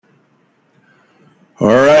All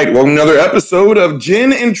right, welcome to another episode of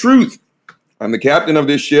Gin and Truth. I'm the captain of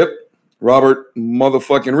this ship, Robert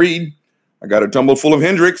motherfucking Reed. I got a tumble full of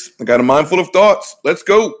Hendrix. I got a mind full of thoughts. Let's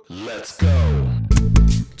go. Let's go.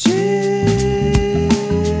 Gin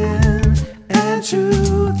and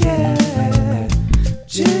Truth, yeah.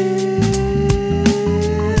 Gin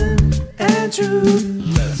and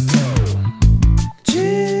Truth. Let's go.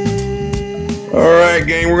 Gin. All right,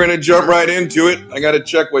 gang, we're going to jump right into it. I got to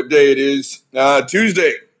check what day it is.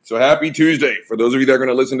 Tuesday. So happy Tuesday for those of you that are going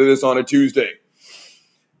to listen to this on a Tuesday.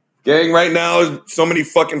 Gang, right now, so many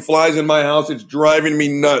fucking flies in my house. It's driving me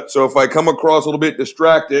nuts. So if I come across a little bit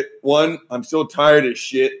distracted, one, I'm still tired as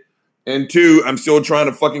shit. And two, I'm still trying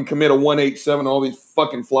to fucking commit a 187 all these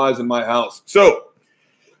fucking flies in my house. So,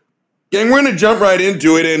 gang, we're going to jump right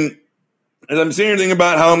into it. And as I'm saying anything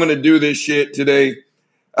about how I'm going to do this shit today,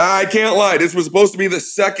 I can't lie. This was supposed to be the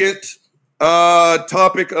second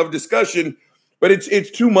topic of discussion, but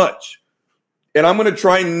it's too much. And I'm going to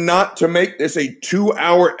try not to make this a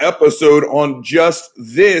 2-hour episode on just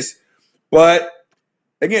this. But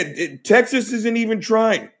again, Texas isn't even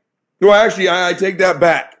trying. No, actually, I take that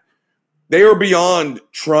back. They are beyond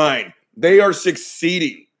trying. They are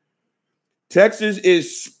succeeding. Texas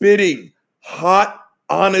is spitting hot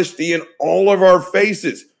honesty in all of our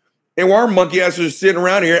faces. And our monkey asses are sitting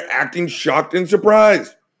around here acting shocked and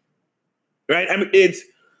surprised. Right? I mean, it's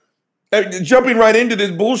jumping right into this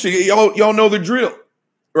bullshit. Y'all know the drill,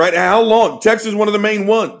 right? How long? Texas is one of the main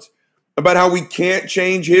ones about how we can't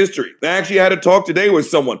change history. I actually had a talk today with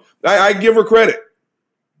someone. I give her credit,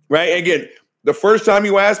 right? Again, the first time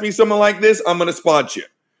you ask me something like this, I'm going to spot you.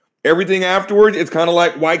 Everything afterwards, it's kind of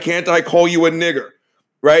like, why can't I call you a nigger,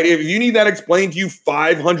 right? If you need that explained to you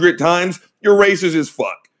 500 times, you're racist as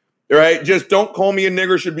fuck, right? Just don't call me a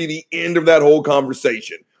nigger should be the end of that whole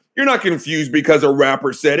conversation. You're not confused because a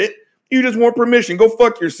rapper said it. You just want permission. Go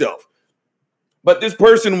fuck yourself. But this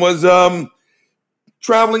person was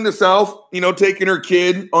traveling the South, taking her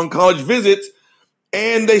kid on college visits,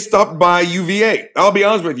 and they stopped by UVA. I'll be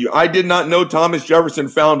honest with you. I did not know Thomas Jefferson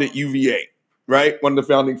founded UVA, right? One of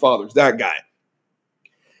the founding fathers, that guy.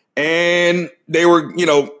 And they were,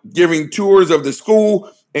 giving tours of the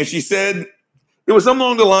school, and she said it was something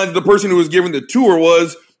along the lines of the person who was giving the tour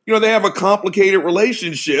was, they have a complicated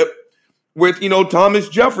relationship with, Thomas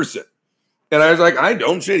Jefferson. And I was like, I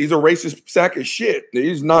don't shit. He's a racist sack of shit.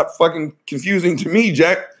 He's not fucking confusing to me,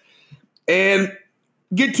 Jack. And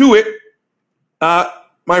get to it.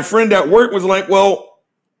 My friend at work was like, well,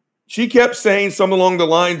 she kept saying something along the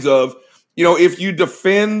lines of, if you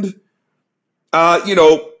defend,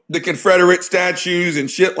 the Confederate statues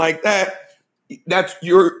and shit like that, that's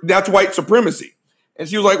white supremacy. And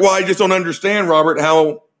she was like, well, I just don't understand, Robert,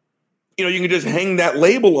 how, you can just hang that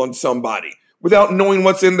label on somebody without knowing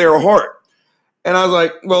what's in their heart. And I was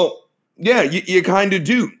like, well, yeah, you kind of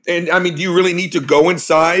do. And I mean, do you really need to go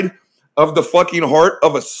inside of the fucking heart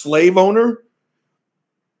of a slave owner?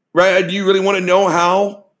 Right? Do you really want to know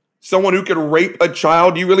how someone who could rape a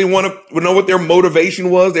child, do you really want to know what their motivation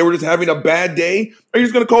was? They were just having a bad day? Are you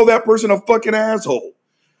just going to call that person a fucking asshole?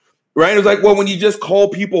 Right? It was like, well, when you just call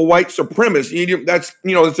people white supremacists, that's,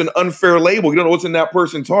 it's an unfair label. You don't know what's in that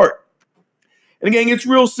person's heart. And again, it's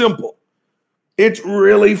real simple. It's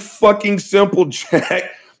really fucking simple, Jack.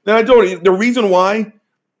 And I told you, the reason why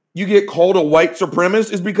you get called a white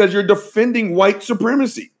supremacist is because you're defending white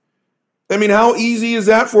supremacy. I mean, how easy is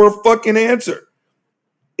that for a fucking answer?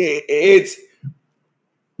 It's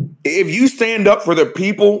if you stand up for the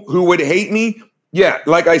people who would hate me, yeah,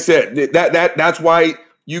 like I said, that's why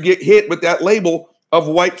you get hit with that label of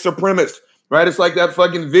white supremacist, right? It's like that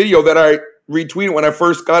fucking video that I retweeted when I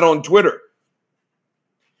first got on Twitter.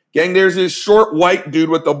 Gang, there's this short white dude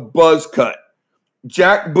with a buzz cut,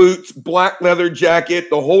 jack boots, black leather jacket,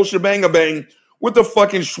 the whole shebang-a-bang with a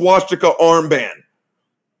fucking swastika armband,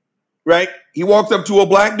 right? He walks up to a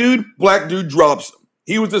black dude drops him.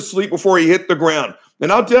 He was asleep before he hit the ground.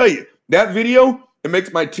 And I'll tell you, that video, it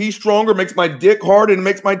makes my teeth stronger, makes my dick hard, and it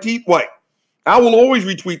makes my teeth white. I will always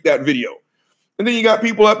retweet that video. And then you got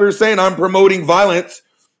people up here saying I'm promoting violence.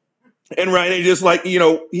 And right, they just like, he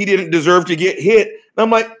didn't deserve to get hit. And I'm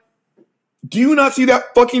like, do you not see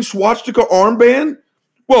that fucking swastika armband?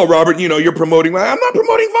 Well, Robert, you're promoting. I'm not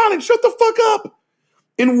promoting violence. Shut the fuck up.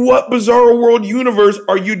 In what bizarre world universe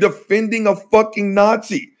are you defending a fucking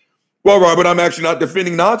Nazi? Well, Robert, I'm actually not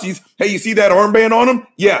defending Nazis. Hey, you see that armband on him?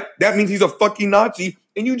 Yeah, that means he's a fucking Nazi,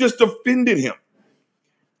 and you just defended him.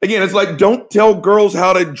 Again, it's like, don't tell girls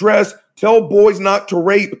how to dress. Tell boys not to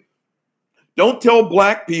rape. Don't tell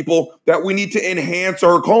black people that we need to enhance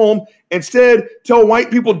our home. Instead, tell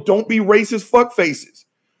white people don't be racist fuckfaces.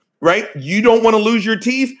 right? You don't want to lose your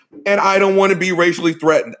teeth, and I don't want to be racially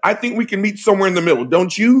threatened. I think we can meet somewhere in the middle,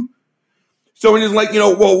 don't you? So it's like,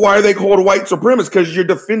 well, why are they called white supremacists? Because you're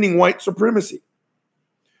defending white supremacy,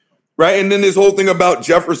 right? And then this whole thing about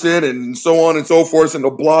Jefferson and so on and so forth, and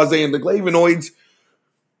the blase and the Glavinoids.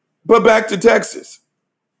 But back to Texas.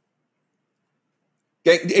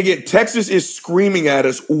 Okay, again, Texas is screaming at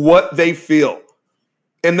us what they feel.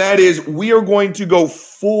 And that is, we are going to go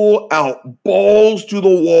full out, balls to the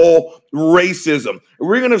wall racism.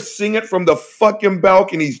 We're going to sing it from the fucking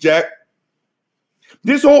balconies, Jack.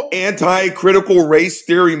 This whole anti-critical race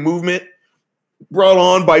theory movement brought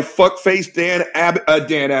on by fuckface Dan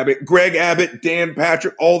Abbott, Greg Abbott, Dan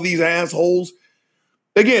Patrick, all these assholes.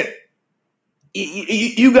 Again,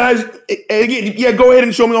 you guys, again, yeah, go ahead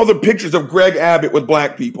and show me all the pictures of Greg Abbott with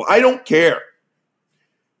black people. I don't care.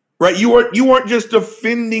 Right? You aren't just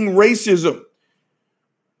defending racism.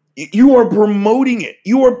 You are promoting it.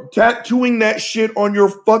 You are tattooing that shit on your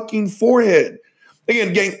fucking forehead.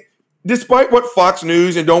 Again, gang, despite what Fox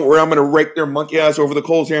News, and don't worry, I'm going to rake their monkey ass over the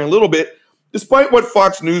coals here in a little bit. Despite what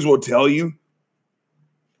Fox News will tell you,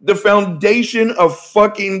 the foundation of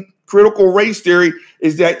fucking critical race theory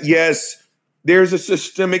is that, yes, there's a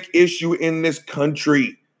systemic issue in this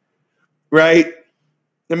country, right?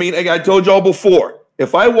 I mean, I told y'all before,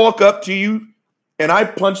 if I walk up to you and I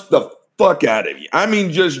punch the fuck out of you, I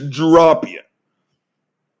mean just drop you,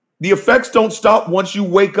 the effects don't stop once you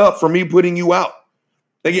wake up from me putting you out.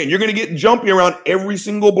 Again, you're going to get jumpy around every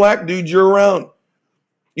single black dude you're around.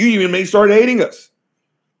 You even may start hating us.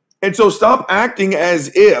 And so stop acting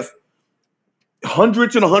as if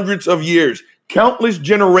hundreds and hundreds of years, countless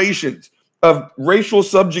generations of racial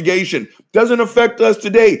subjugation doesn't affect us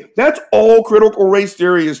today. That's all critical race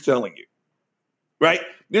theory is telling you. Right?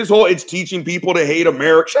 It's teaching people to hate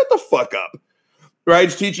America. Shut the fuck up. Right?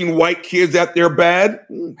 It's teaching white kids that they're bad.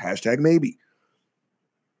 Hashtag maybe.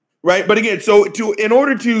 Right? But again, in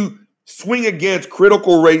order to swing against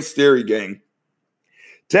critical race theory, gang,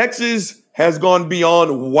 Texas has gone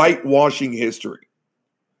beyond whitewashing history.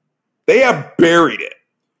 They have buried it.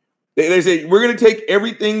 They say, we're going to take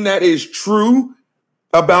everything that is true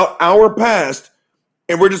about our past,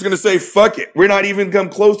 and we're just going to say, fuck it. We're not even come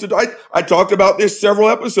close to. I talked about this several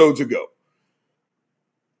episodes ago.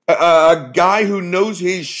 A guy who knows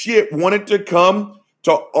his shit wanted to come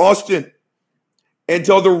to Austin and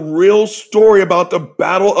tell the real story about the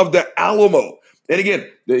Battle of the Alamo. And again,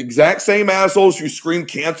 the exact same assholes who scream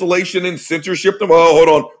cancellation and censorship them. Oh, hold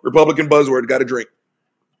on. Republican buzzword. Got a drink.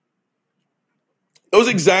 Those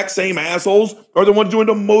exact same assholes are the ones doing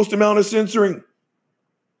the most amount of censoring.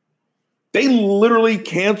 They literally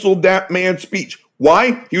canceled that man's speech.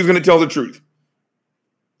 Why? He was going to tell the truth.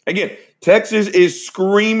 Again, Texas is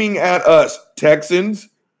screaming at us, Texans.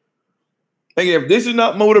 Again, if this is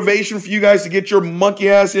not motivation for you guys to get your monkey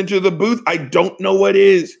ass into the booth, I don't know what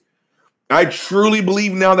is. I truly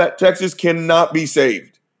believe now that Texas cannot be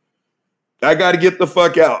saved. I got to get the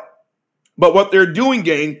fuck out. But what they're doing,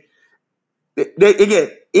 gang,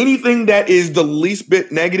 again, anything that is the least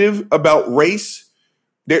bit negative about race,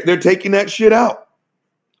 they're taking that shit out.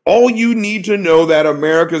 All you need to know that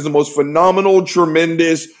America is the most phenomenal,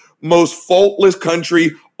 tremendous, most faultless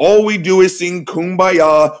country. All we do is sing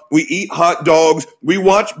Kumbaya. We eat hot dogs. We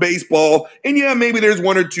watch baseball. And yeah, maybe there's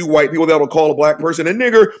one or two white people that'll call a black person a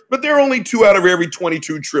nigger, but they're only 2 out of every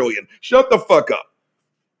 22 trillion. Shut the fuck up.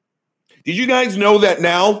 Did you guys know that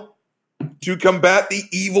now, to combat the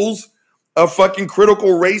evils of fucking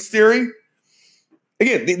critical race theory?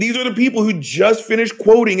 Again, these are the people who just finished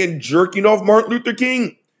quoting and jerking off Martin Luther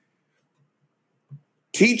King.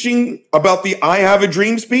 Teaching about the I Have a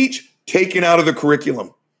Dream speech, taken out of the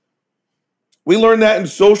curriculum. We learned that in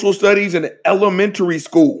social studies in elementary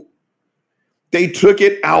school. They took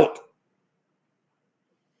it out.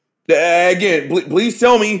 Again, please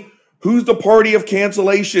tell me, who's the party of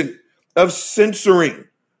cancellation, of censoring?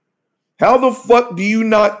 How the fuck do you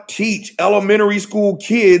not teach elementary school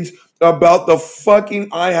kids about the fucking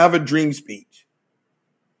I Have a Dream speech?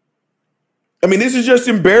 I mean, this is just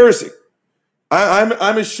embarrassing.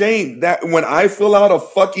 I'm ashamed that when I fill out a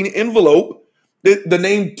fucking envelope, the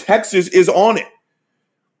name Texas is on it.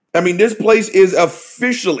 I mean, this place is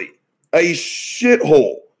officially a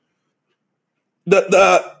shithole.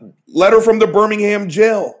 The letter from the Birmingham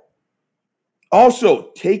jail,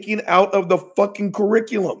 also taken out of the fucking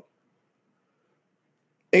curriculum.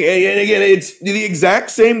 And again, it's the exact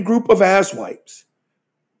same group of asswipes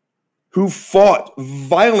who fought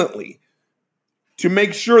violently to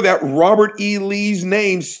make sure that Robert E. Lee's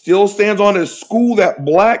name still stands on a school that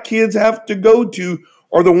black kids have to go to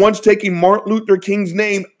are the ones taking Martin Luther King's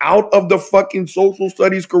name out of the fucking social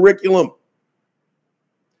studies curriculum.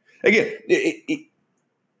 Again,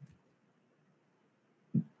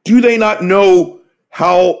 do they not know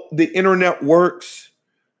how the internet works?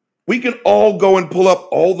 We can all go and pull up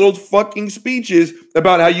all those fucking speeches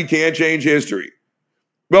about how you can't change history.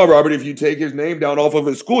 Well, Robert, if you take his name down off of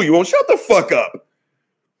his school, you won't. Shut the fuck up.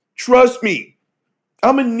 Trust me.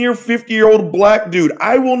 I'm a near 50-year-old black dude.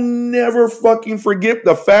 I will never fucking forget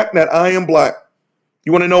the fact that I am black.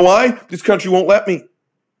 You want to know why? This country won't let me.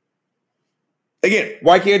 Again,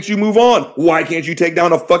 why can't you move on? Why can't you take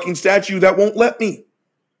down a fucking statue that won't let me?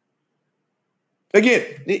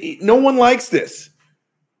 Again, no one likes this.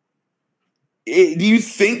 Do you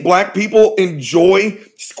think black people enjoy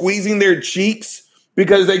squeezing their cheeks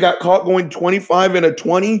because they got caught going 25 and a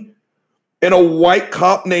 20 and a white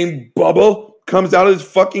cop named Bubba comes out of his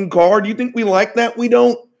fucking car? Do you think we like that? We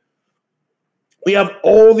don't. We have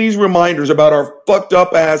all these reminders about our fucked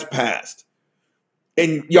up ass past.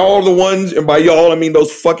 And y'all are the ones, and by y'all, I mean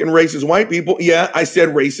those fucking racist white people. Yeah, I said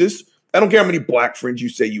racist. I don't care how many black friends you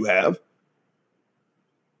say you have.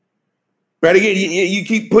 Right? Again, you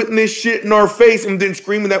keep putting this shit in our face and then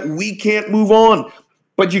screaming that we can't move on.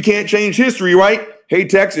 But you can't change history, right? Hey,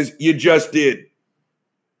 Texas, you just did.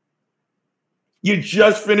 You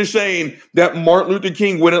just finished saying that Martin Luther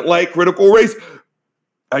King wouldn't like critical race.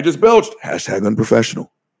 I just belched. Hashtag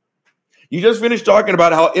unprofessional. You just finished talking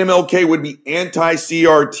about how MLK would be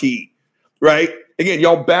anti-CRT, right? Again,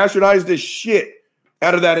 y'all bastardized this shit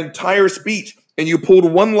out of that entire speech, and you pulled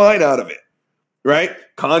one line out of it, right?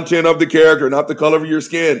 Content of the character, not the color of your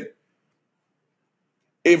skin.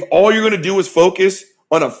 If all you're going to do is focus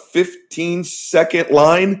on a 15-second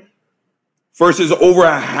line versus over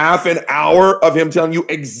a half an hour of him telling you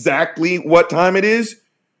exactly what time it is,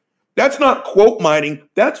 that's not quote mining.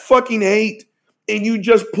 That's fucking hate. And you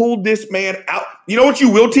just pulled this man out. You know what you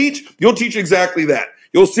will teach? You'll teach exactly that.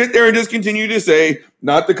 You'll sit there and just continue to say,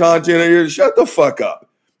 not the content of your, shut the fuck up.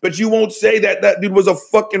 But you won't say that that dude was a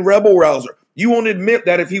fucking rebel rouser. You won't admit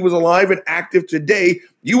that if he was alive and active today,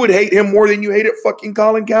 you would hate him more than you hated fucking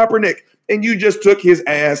Colin Kaepernick. And you just took his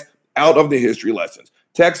ass out of the history lessons.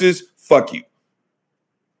 Texas, fuck you.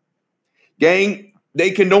 Gang,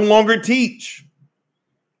 they can no longer teach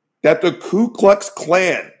that the Ku Klux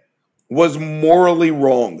Klan was morally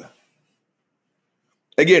wrong.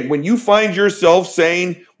 Again, when you find yourself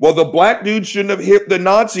saying, well, the black dude shouldn't have hit the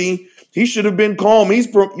Nazi, he should have been calm.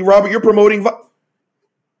 Robert, you're promoting.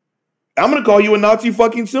 I'm going to call you a Nazi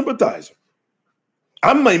fucking sympathizer.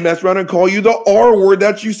 I might mess around and call you the R word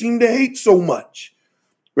that you seem to hate so much.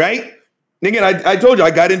 Right? And again, I told you,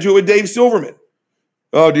 I got into it with Dave Silverman.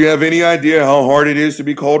 Oh, do you have any idea how hard it is to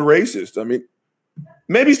be called racist? I mean,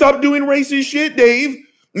 maybe stop doing racist shit, Dave.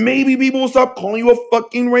 Maybe people will stop calling you a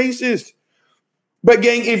fucking racist. But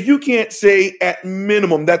gang, if you can't say at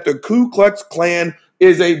minimum that the Ku Klux Klan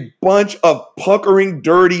is a bunch of puckering,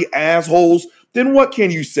 dirty assholes, then what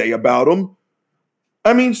can you say about them?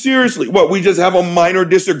 I mean, seriously, what, we just have a minor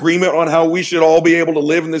disagreement on how we should all be able to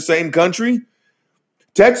live in the same country?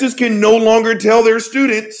 Texas can no longer tell their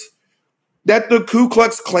students that the Ku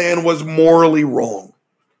Klux Klan was morally wrong.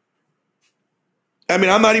 I mean,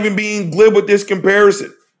 I'm not even being glib with this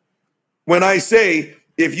comparison. When I say,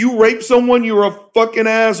 if you rape someone, you're a fucking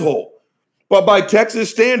asshole. But by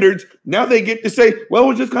Texas standards, now they get to say, well, it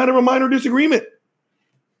was just kind of a minor disagreement.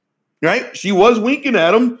 Right? She was winking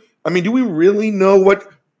at him. I mean, do we really know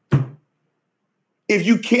what? If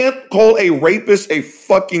you can't call a rapist a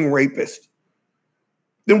fucking rapist,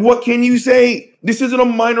 then what can you say? This isn't a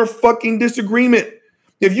minor fucking disagreement.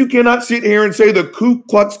 If you cannot sit here and say the Ku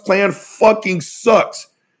Klux Klan fucking sucks,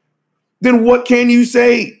 then what can you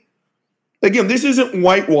say? Again, this isn't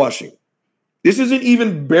whitewashing. This isn't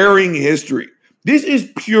even burying history. This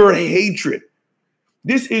is pure hatred.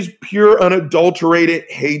 This is pure unadulterated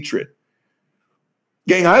hatred.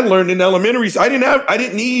 Gang, I learned in elementary. I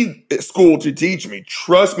didn't need school to teach me.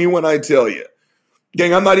 Trust me when I tell you.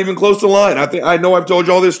 Gang, I'm not even close to lying. I know I've told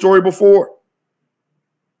you all this story before.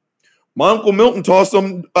 My Uncle Milton tossed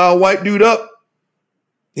some white dude up.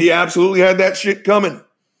 He absolutely had that shit coming.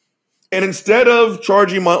 And instead of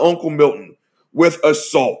charging my Uncle Milton with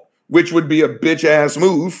assault, which would be a bitch-ass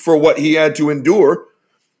move for what he had to endure,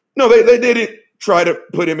 no, they didn't try to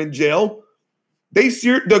put him in jail. They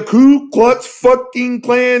seared the Ku Klux fucking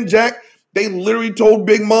Klan, Jack. They literally told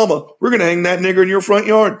Big Mama, we're going to hang that nigger in your front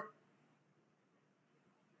yard.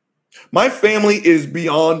 My family is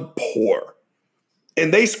beyond poor.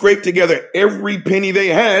 And they scraped together every penny they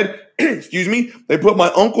had. Excuse me. They put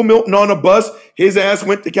my Uncle Milton on a bus. His ass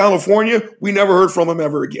went to California. We never heard from him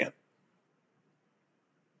ever again.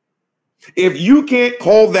 If you can't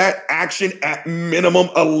call that action at minimum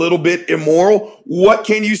a little bit immoral, what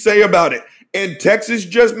can you say about it? And Texas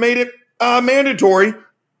just made it mandatory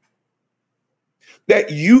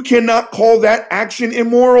that you cannot call that action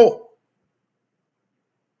immoral.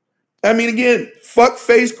 I mean, again,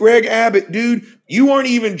 fuckface Greg Abbott, dude, you aren't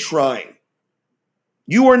even trying.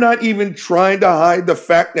 You are not even trying to hide the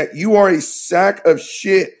fact that you are a sack of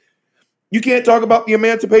shit. You can't talk about the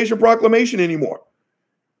Emancipation Proclamation anymore.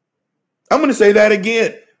 I'm going to say that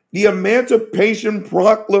again. The Emancipation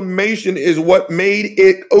Proclamation is what made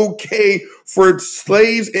it okay for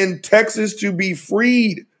slaves in Texas to be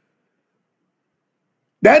freed.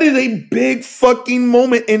 That is a big fucking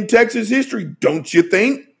moment in Texas history, don't you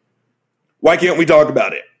think? Why can't we talk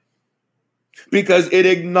about it? Because it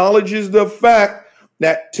acknowledges the fact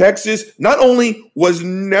that Texas not only was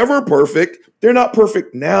never perfect, they're not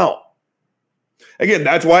perfect now. Again,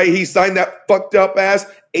 that's why he signed that fucked up ass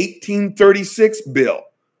 1836 bill.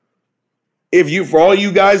 For all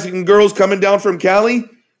you guys and girls coming down from Cali,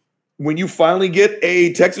 when you finally get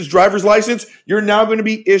a Texas driver's license, you're now going to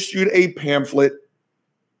be issued a pamphlet.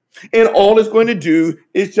 And all it's going to do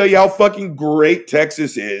is tell you how fucking great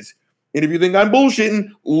Texas is. And if you think I'm bullshitting,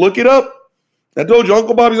 look it up. I told you,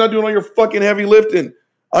 Uncle Bobby's not doing all your fucking heavy lifting.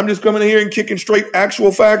 I'm just coming in here and kicking straight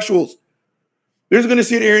actual factuals. They're just going to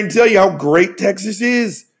sit here and tell you how great Texas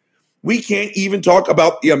is. We can't even talk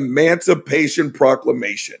about the Emancipation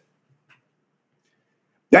Proclamation.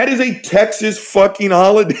 That is a Texas fucking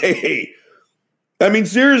holiday. I mean,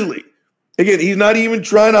 seriously. Again, he's not even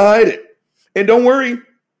trying to hide it. And don't worry,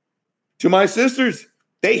 to my sisters,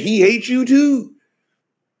 he hates you too.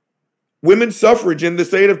 Women's suffrage in the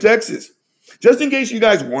state of Texas. Just in case you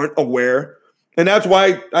guys weren't aware, and that's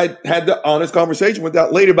why I had the honest conversation with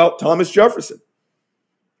that lady about Thomas Jefferson,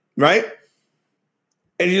 right?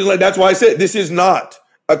 And she's like, that's why I said this is not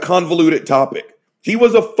a convoluted topic. He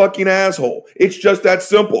was a fucking asshole. It's just that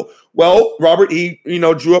simple. Well, Robert, he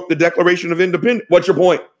drew up the Declaration of Independence. What's your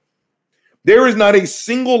point? There is not a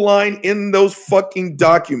single line in those fucking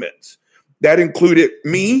documents that included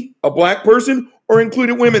me, a black person, or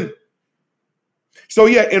included women. So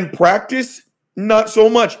yeah, in practice, not so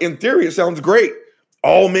much. In theory, it sounds great.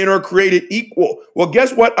 All men are created equal. Well,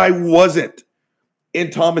 guess what? I wasn't in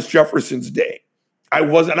Thomas Jefferson's day. I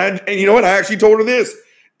wasn't. And you know what? I actually told her this.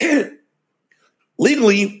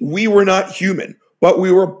 Legally, we were not human, but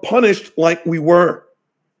we were punished like we were.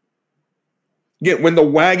 Again, when the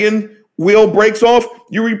wagon wheel breaks off,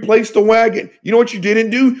 you replace the wagon. You know what you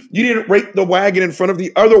didn't do? You didn't rake the wagon in front of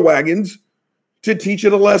the other wagons to teach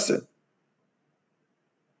it a lesson.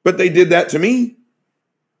 But they did that to me.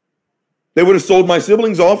 They would have sold my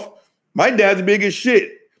siblings off. My dad's big as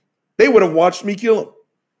shit. They would have watched me kill him.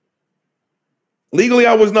 Legally,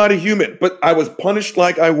 I was not a human, but I was punished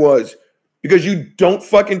like I was because you don't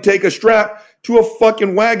fucking take a strap to a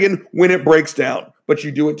fucking wagon when it breaks down, but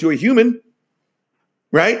you do it to a human,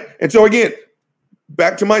 right? And so again,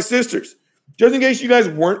 back to my sisters. Just in case you guys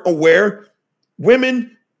weren't aware,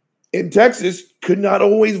 women in Texas could not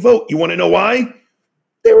always vote. You want to know why?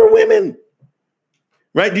 They were women,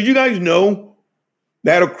 right? Did you guys know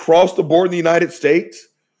that across the board in the United States?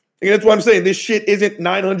 And that's what I'm saying. This shit isn't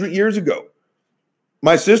 900 years ago.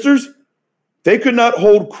 My sisters, they could not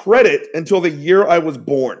hold credit until the year I was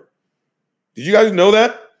born. Did you guys know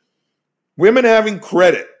that? Women having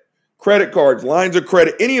credit cards, lines of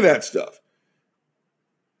credit, any of that stuff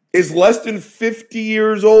is less than 50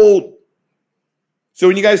 years old. So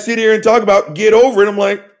when you guys sit here and talk about get over it, I'm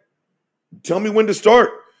like, tell me when to start,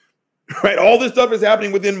 right? All this stuff is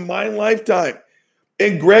happening within my lifetime.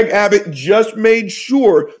 And Greg Abbott just made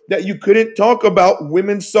sure that you couldn't talk about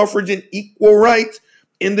women's suffrage and equal rights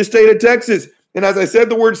in the state of Texas. And as I said,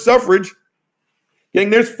 the word suffrage,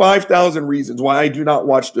 gang, there's 5,000 reasons why I do not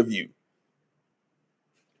watch The View.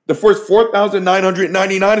 The first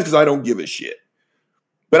 4,999 is because I don't give a shit.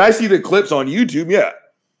 But I see the clips on YouTube, yeah.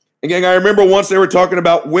 And gang, I remember once they were talking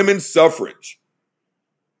about women's suffrage.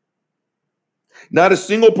 Not a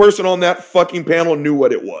single person on that fucking panel knew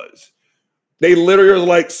what it was. They literally were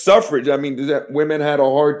like, suffrage. I mean, women had a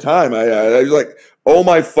hard time. I was like, oh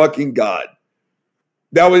my fucking God.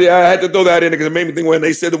 I had to throw that in because it made me think when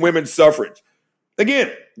they said the women's suffrage.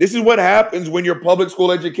 Again, this is what happens when your public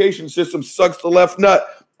school education system sucks the left nut.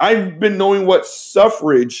 I've been knowing what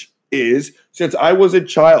suffrage is since I was a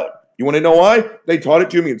child. You want to know why? They taught it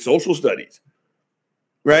to me in social studies,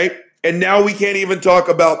 right? And now we can't even talk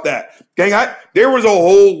about that. Gang, there was a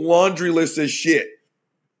whole laundry list of shit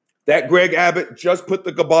that Greg Abbott just put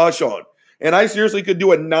the kibosh on. And I seriously could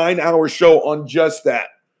do a 9-hour show on just that.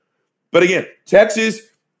 But again, Texas,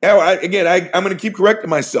 I'm going to keep correcting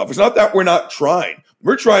myself. It's not that we're not trying.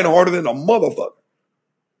 We're trying harder than a motherfucker.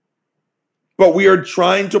 But we are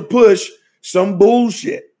trying to push some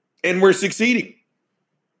bullshit, and we're succeeding.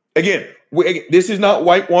 Again, this is not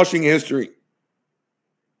whitewashing history.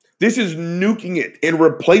 This is nuking it and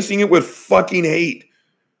replacing it with fucking hate.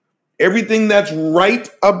 Everything that's right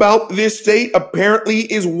about this state apparently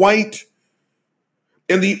is white.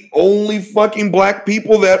 And the only fucking black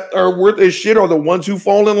people that are worth a shit are the ones who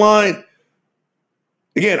fall in line.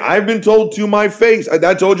 Again, I've been told to my face.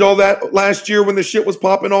 I told y'all that last year when the shit was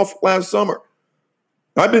popping off last summer.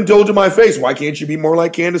 I've been told to my face, why can't you be more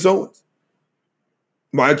like Candace Owens?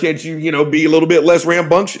 Why can't you, be a little bit less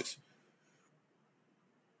rambunctious?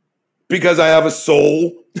 Because I have a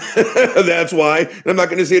soul. That's why. And I'm not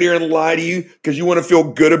going to sit here and lie to you because you want to feel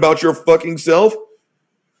good about your fucking self.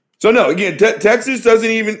 So no, again, Texas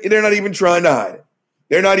they're not even trying to hide it.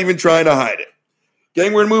 They're not even trying to hide it.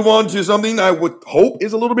 Gang, we're going to move on to something I would hope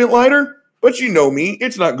is a little bit lighter, but you know me,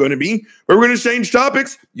 it's not going to be. But we're going to change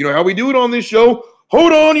topics. You know how we do it on this show.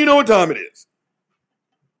 Hold on, you know what time it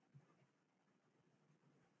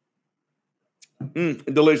is.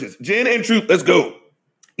 Delicious. Gin and Truth, let's go.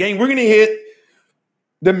 Gang, we're going to hit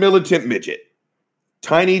the militant midget.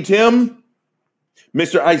 Tiny Tim,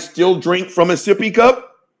 Mr. I still drink from a sippy cup.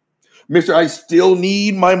 Mr. I still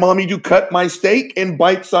need my mommy to cut my steak in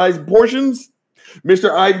bite-sized portions.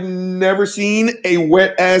 Mr. I've never seen a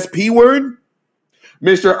wet-ass P word.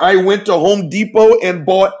 Mr. I went to Home Depot and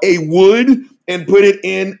bought a wood and put it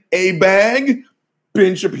in a bag.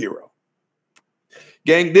 Ben Shapiro.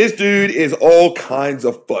 Gang, this dude is all kinds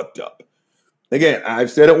of fucked up. Again,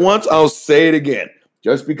 I've said it once, I'll say it again.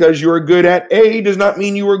 Just because you're good at A does not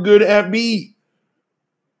mean you are good at B.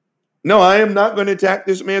 No, I am not going to attack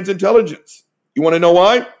this man's intelligence. You want to know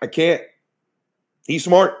why? I can't. He's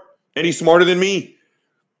smart, and he's smarter than me.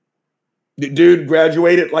 The dude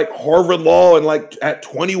graduated like Harvard Law and at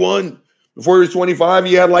 21. Before he was 25,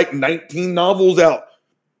 he had 19 novels out.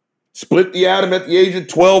 Split the atom at the age of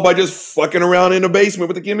 12 by just fucking around in a basement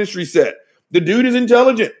with a chemistry set. The dude is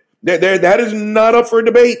intelligent. That is not up for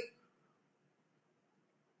debate.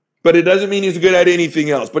 But it doesn't mean he's good at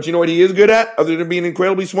anything else. But you know what he is good at, other than being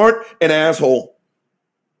incredibly smart? An asshole.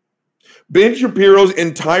 Ben Shapiro's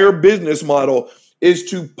entire business model is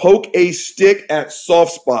to poke a stick at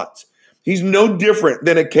soft spots. He's no different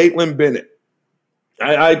than a Caitlyn Bennett.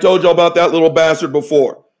 I told y'all about that little bastard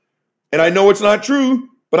before. And I know it's not true,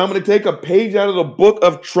 but I'm going to take a page out of the book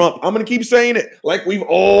of Trump. I'm going to keep saying it like we've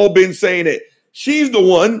all been saying it. She's the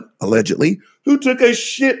one, allegedly, who took a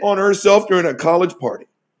shit on herself during a college party.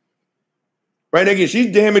 Right? Again,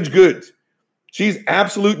 she's damaged goods. She's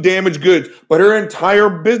absolute damaged goods. But her entire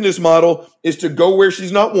business model is to go where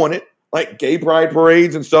she's not wanted, like gay pride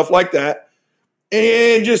parades and stuff like that,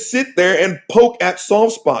 and just sit there and poke at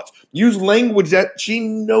soft spots. Use language that she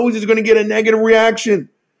knows is going to get a negative reaction.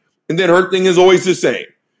 And then her thing is always the same.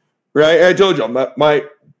 Right? I told you, my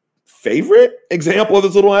favorite example of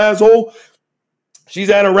this little asshole, she's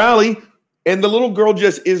at a rally, and the little girl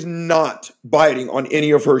just is not biting on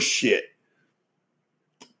any of her shit.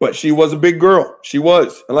 But she was a big girl. She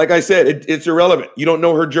was. And like I said, it's irrelevant. You don't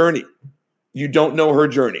know her journey. You don't know her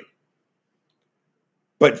journey.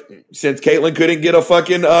 But since Caitlyn couldn't get a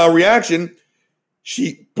fucking reaction,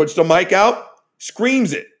 she puts the mic out,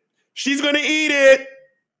 screams it. She's going to eat it.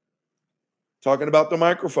 Talking about the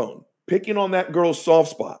microphone. Picking on that girl's soft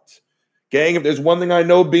spots. Gang, if there's one thing I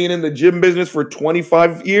know being in the gym business for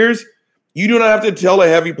 25 years, you do not have to tell a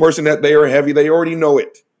heavy person that they are heavy. They already know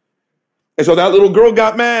it. And so that little girl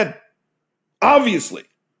got mad, obviously.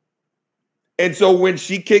 And so when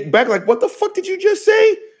she kicked back, like, what the fuck did you just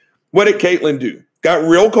say? What did Caitlyn do? Got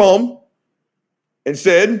real calm and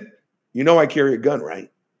said, you know I carry a gun, right?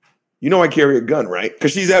 You know I carry a gun, right?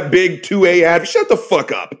 Because she's that big 2A ad. Shut the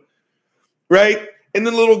fuck up, right? And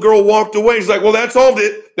then the little girl walked away. She's like, well, that solved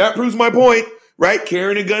it. That proves my point, right?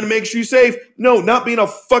 Carrying a gun makes you safe. No, not being a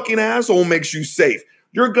fucking asshole makes you safe.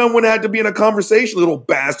 Your gun would have to be in a conversation, little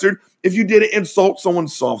bastard, if you didn't insult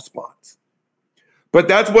someone's soft spots. But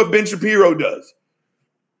that's what Ben Shapiro does.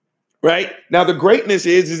 Right? Now, the greatness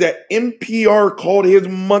is that NPR called his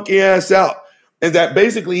monkey ass out. And that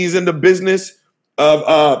basically he's in the business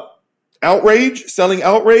of outrage, selling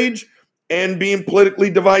outrage, and being politically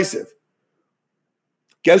divisive.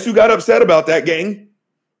 Guess who got upset about that, gang?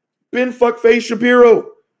 Ben fuckface Shapiro.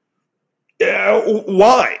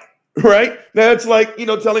 Why? Right? That's like,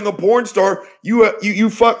 telling a porn star, you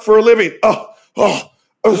fuck for a living. How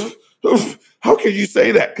can you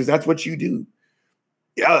say that? Because that's what you do.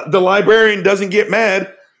 The librarian doesn't get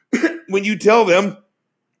mad when you tell them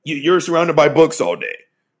you're surrounded by books all day.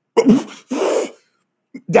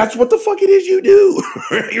 That's what the fuck it is you do.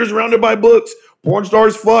 You're surrounded by books. Porn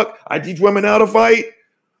stars fuck. I teach women how to fight.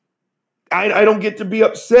 I don't get to be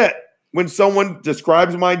upset when someone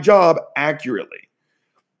describes my job accurately.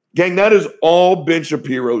 Gang, that is all Ben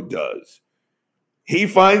Shapiro does. He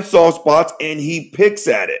finds soft spots and he picks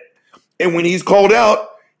at it. And when he's called out,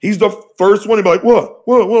 he's the first one to be like,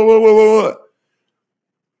 what?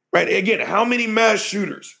 Right? Again, how many mass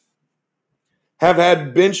shooters have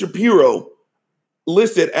had Ben Shapiro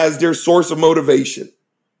listed as their source of motivation?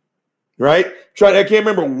 Right? I can't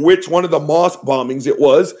remember which one of the mosque bombings it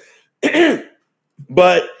was,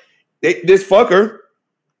 but this fucker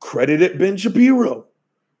credited Ben Shapiro.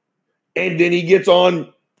 And then he gets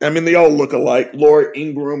on, I mean, they all look alike, Laura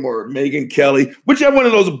Ingraham or Megyn Kelly, whichever one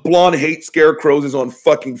of those blonde hate scarecrows is on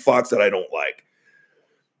fucking Fox that I don't like.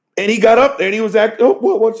 And he got up there and he was acting, oh,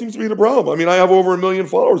 well, what seems to be the problem? I mean, I have over 1 million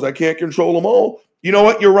followers. I can't control them all. You know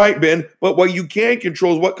what? You're right, Ben. But what you can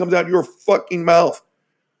control is what comes out of your fucking mouth.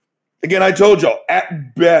 Again, I told y'all,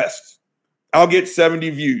 at best, I'll get 70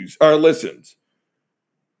 views or listens.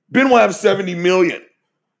 Ben will have 70 million.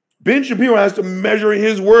 Ben Shapiro has to measure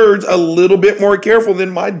his words a little bit more careful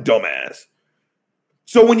than my dumbass.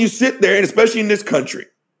 So when you sit there, and especially in this country,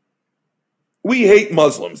 we hate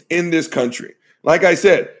Muslims in this country. Like I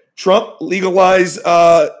said, Trump legalized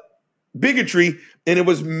bigotry, and it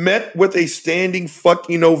was met with a standing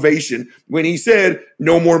fucking ovation when he said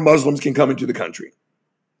no more Muslims can come into the country.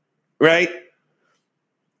 Right?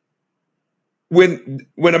 When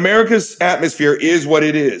America's atmosphere is what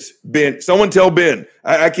it is, Ben, someone tell Ben,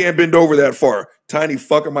 I can't bend over that far. Tiny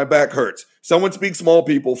fucker, my back hurts. Someone speak small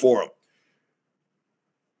people for him.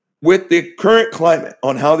 With the current climate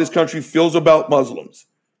on how this country feels about Muslims,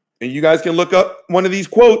 and you guys can look up one of these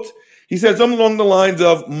quotes, he said something along the lines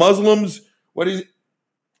of Muslims,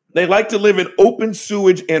 they like to live in open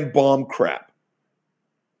sewage and bomb crap.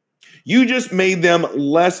 You just made them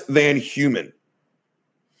less than human.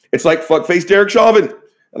 It's like fuckface Derek Chauvin.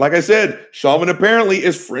 And like I said, Chauvin apparently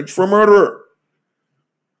is French for murderer.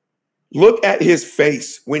 Look at his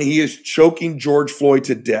face when he is choking George Floyd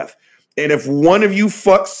to death. And if one of you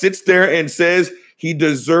fucks sits there and says he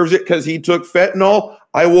deserves it because he took fentanyl,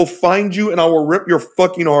 I will find you and I will rip your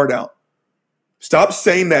fucking heart out. Stop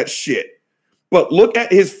saying that shit. But look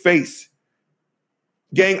at his face.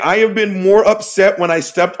 Gang, I have been more upset when I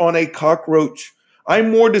stepped on a cockroach.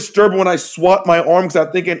 I'm more disturbed when I swat my arm because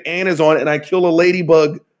I'm thinking ant is on it and I kill a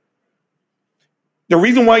ladybug. The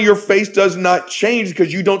reason why your face does not change is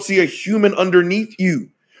because you don't see a human underneath you.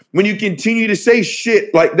 When you continue to say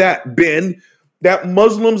shit like that, Ben, that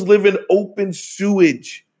Muslims live in open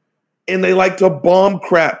sewage and they like to bomb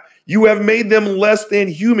crap. You have made them less than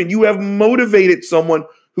human. You have motivated someone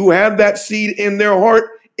who had that seed in their heart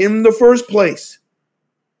in the first place.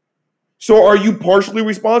 So are you partially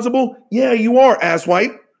responsible? Yeah, you are,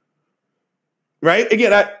 asswipe. Right?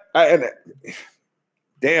 Again, I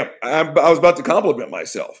was about to compliment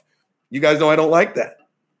myself. You guys know I don't like that.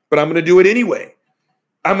 But I'm going to do it anyway.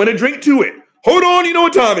 I'm going to drink to it. Hold on, you know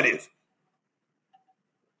what time it is.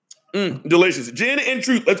 Delicious. Gin and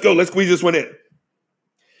truth. Let's go. Let's squeeze this one in.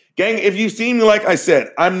 Gang, if you've seen me, like I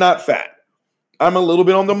said, I'm not fat. I'm a little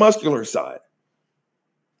bit on the muscular side.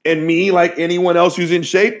 And me, like anyone else who's in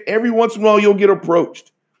shape, every once in a while you'll get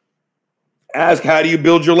approached. Ask, how do you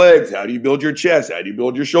build your legs? How do you build your chest? How do you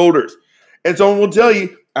build your shoulders? And someone will tell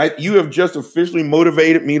you, you have just officially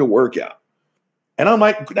motivated me to work out. And I'm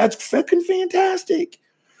like, that's fucking fantastic.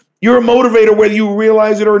 You're a motivator whether you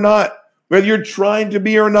realize it or not, whether you're trying to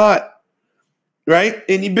be or not. Right?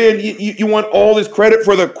 And you want all this credit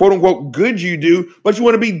for the quote unquote good you do, but you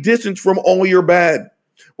want to be distanced from all your bad.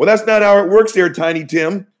 Well, that's not how it works there, Tiny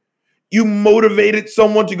Tim. You motivated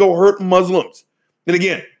someone to go hurt Muslims. And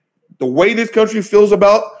again, the way this country feels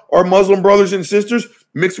about our Muslim brothers and sisters,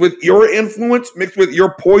 mixed with your influence, mixed with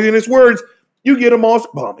your poisonous words, you get a mosque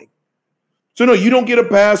bombing. So no, you don't get a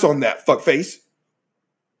pass on that, fuckface.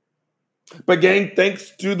 But gang,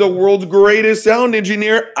 thanks to the world's greatest sound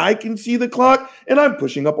engineer, I can see the clock and I'm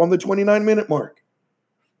pushing up on the 29-minute mark.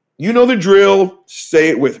 You know the drill. Say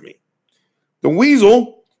it with me. The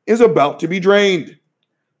weasel is about to be drained.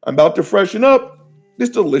 I'm about to freshen up this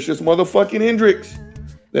delicious motherfucking Hendrix.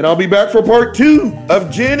 Then I'll be back for part 2 of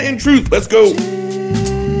Gin and Truth. Let's go. Gin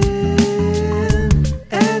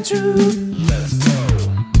and truth. Let's go.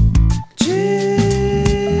 Gin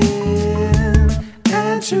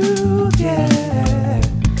and truth, yeah.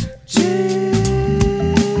 Gin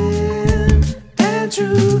and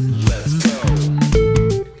truth. Let's go.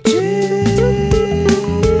 Gin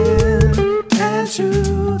and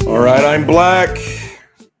truth. All right, I'm black.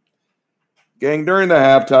 Gang, during the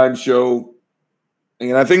halftime show,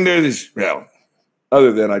 and I think there's, well,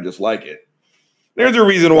 other than I just like it, there's a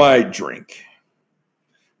reason why I drink.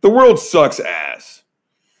 The world sucks ass.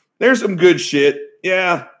 There's some good shit.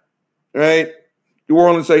 Yeah, right? New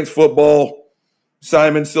Orleans Saints football.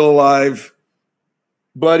 Simon's still alive.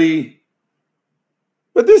 Buddy.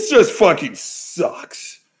 But this just fucking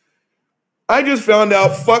sucks. I just found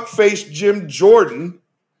out fuckface Jim Jordan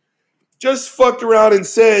just fucked around and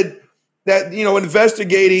said that,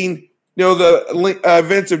 investigating, the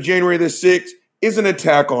events of January the 6th is an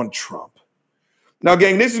attack on Trump. Now,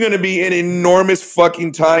 gang, this is going to be an enormous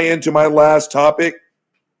fucking tie-in to my last topic.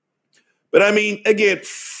 But I mean, again,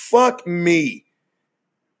 fuck me.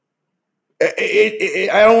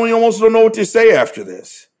 I almost don't know what to say after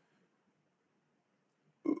this.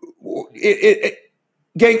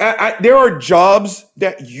 Gang, there are jobs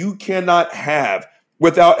that you cannot have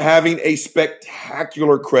without having a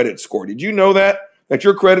spectacular credit score. Did you know that? That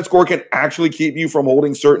your credit score can actually keep you from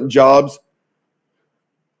holding certain jobs?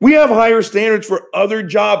 We have higher standards for other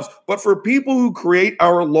jobs, but for people who create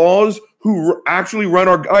our laws, who actually run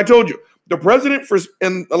I told you, the president,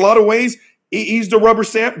 in a lot of ways, he's the rubber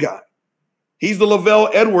stamp guy. He's the Lavelle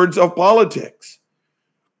Edwards of politics,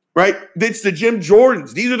 right? It's the Jim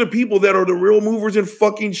Jordans. These are the people that are the real movers and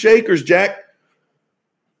fucking shakers, Jack.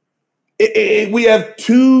 We have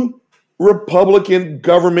two Republican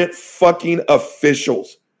government fucking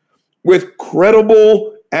officials with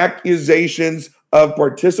credible accusations of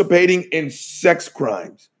participating in sex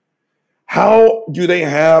crimes. How do they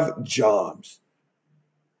have jobs?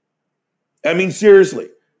 I mean, seriously.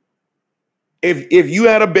 If you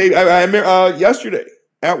had a baby, I remember yesterday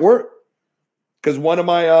at work, because one of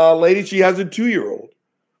my ladies, she has a 2-year-old,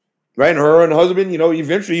 right? And her and husband,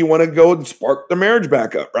 eventually you want to go and spark the marriage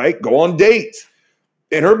back up, right? Go on dates.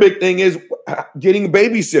 And her big thing is getting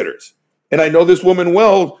babysitters. And I know this woman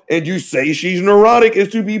well, and you say she's neurotic, is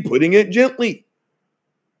to be putting it gently.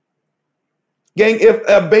 Gang, if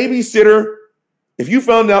a babysitter, if you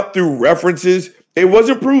found out through references, it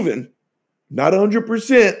wasn't proven, not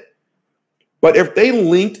 100%, but if they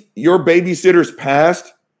linked your babysitter's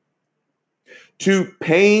past to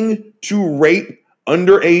paying to rape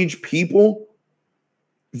underage people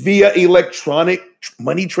via electronic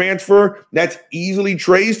money transfer that's easily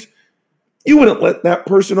traced, you wouldn't let that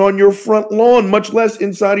person on your front lawn, much less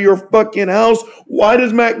inside of your fucking house. Why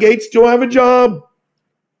does Matt Gaetz still have a job?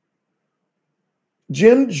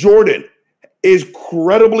 Jim Jordan is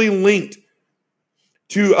credibly linked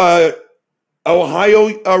to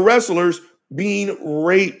Ohio wrestlers being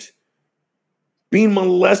raped, being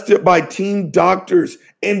molested by teen doctors,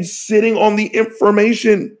 and sitting on the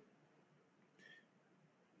information.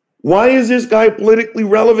 Why is this guy politically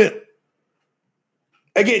relevant?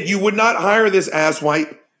 Again, you would not hire this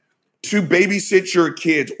asswipe to babysit your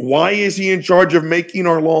kids. Why is he in charge of making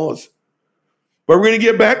our laws? But we're going to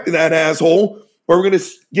get back to that asshole. But we're going to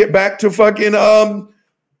get back to fucking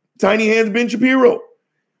Tiny Hands Ben Shapiro.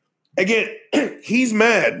 Again, he's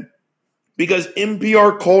mad because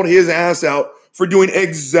NPR called his ass out for doing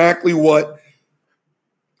exactly what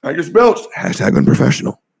I just belched. Hashtag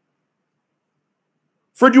unprofessional.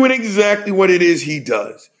 For doing exactly what it is he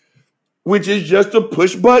does, which is just to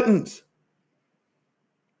push buttons.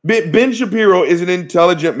 Ben Shapiro is an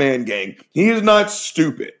intelligent man, gang. He is not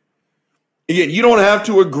stupid. Again, you don't have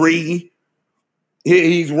to agree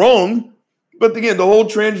he's wrong, but again, the whole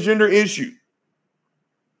transgender issue.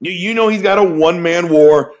 You know he's got a one-man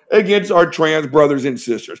war against our trans brothers and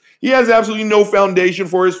sisters. He has absolutely no foundation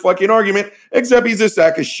for his fucking argument, except he's a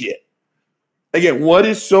sack of shit. Again, what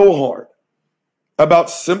is so hard about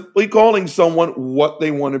simply calling someone what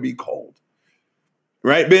they want to be called?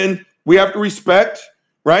 Right, Ben? We have to respect,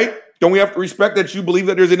 right? Don't we have to respect that you believe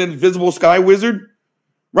that there's an invisible sky wizard?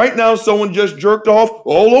 Right now, someone just jerked off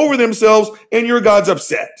all over themselves and your God's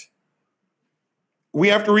upset. We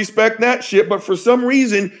have to respect that shit, but for some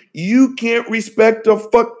reason, you can't respect a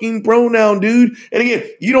fucking pronoun, dude. And again,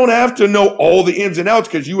 you don't have to know all the ins and outs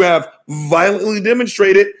because you have violently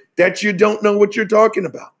demonstrated that you don't know what you're talking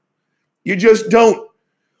about. You just don't.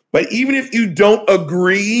 But even if you don't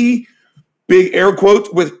agree, big air quotes,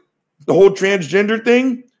 with the whole transgender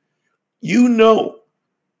thing, you know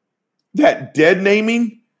that dead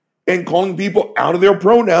naming and calling people out of their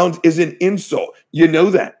pronouns is an insult. You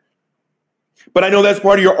know that. But I know that's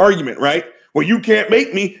part of your argument, right? Well, you can't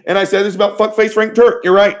make me. And I said this about fuckface Frank Turk.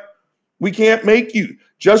 You're right. We can't make you.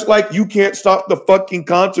 Just like you can't stop the fucking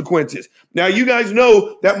consequences. Now, you guys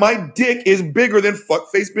know that my dick is bigger than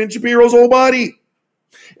fuckface Ben Shapiro's whole body.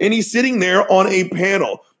 And he's sitting there on a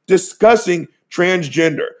panel discussing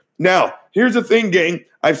transgender. Now, here's the thing, gang.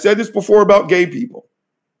 I've said this before about gay people.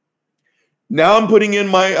 Now I'm putting in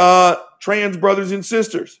my trans brothers and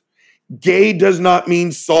sisters. Gay does not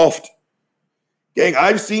mean soft. Gang,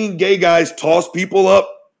 I've seen gay guys toss people up,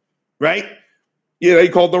 right? Yeah, they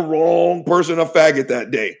called the wrong person a faggot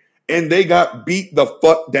that day, and they got beat the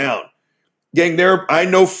fuck down. Gang, I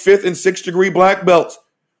know 5th and 6th degree black belts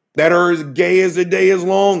that are as gay as the day is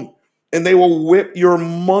long, and they will whip your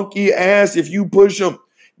monkey ass if you push them.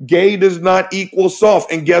 Gay does not equal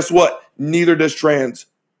soft, and guess what? Neither does trans.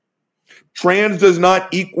 Trans does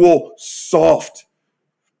not equal soft,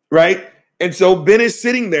 right? And so Ben is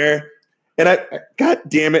sitting there, and God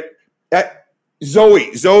damn it,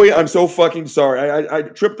 Zoe, I'm so fucking sorry. I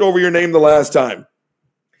tripped over your name the last time.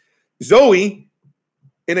 Zoe,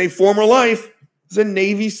 in a former life, was a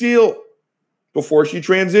Navy SEAL before she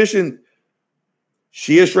transitioned.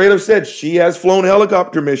 She has straight up said she has flown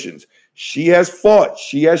helicopter missions. She has fought.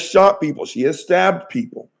 She has shot people. She has stabbed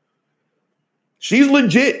people. She's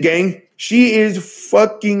legit, gang. She is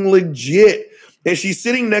fucking legit. And she's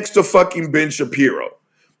sitting next to fucking Ben Shapiro.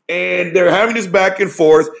 And they're having this back and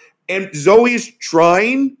forth. And Zoe is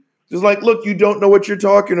trying. Just like, look, you don't know what you're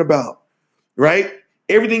talking about, right?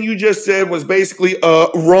 Everything you just said was basically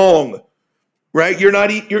wrong, right?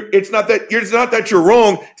 It's not that you're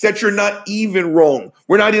wrong. It's that you're not even wrong.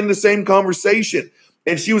 We're not in the same conversation.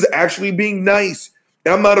 And she was actually being nice.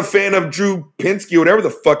 And I'm not a fan of Drew Pinsky, whatever the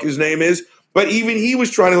fuck his name is. But even he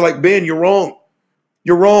was trying to like, Ben, you're wrong.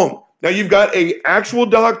 You're wrong. Now you've got an actual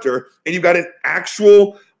doctor and you've got an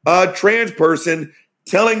actual trans person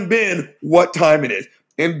telling Ben what time it is.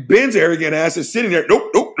 And Ben's arrogant ass is sitting there. Nope.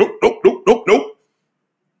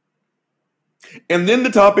 And then the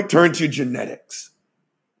topic turned to genetics.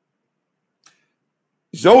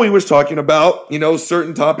 Zoe was talking about,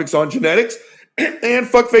 certain topics on genetics. And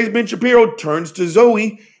fuckface Ben Shapiro turns to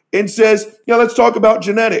Zoe and says, yeah, let's talk about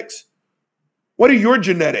genetics. What are your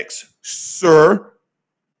genetics, sir?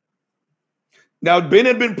 Now, Ben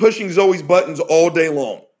had been pushing Zoe's buttons all day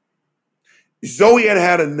long. Zoe had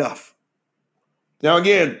had enough. Now,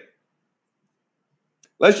 again,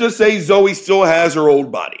 let's just say Zoe still has her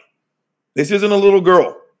old body. This isn't a little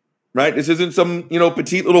girl, right? This isn't some,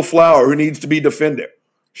 petite little flower who needs to be defended.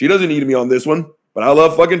 She doesn't need me on this one, but I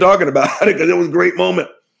love fucking talking about it because it was a great moment.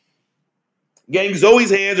 Gang,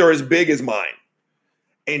 Zoe's hands are as big as mine.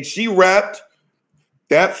 And she wrapped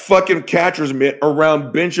that fucking catcher's mitt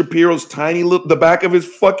around Ben Shapiro's the back of his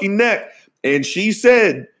fucking neck. And she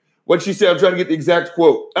said, what she said, I'm trying to get the exact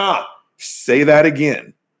quote. Say that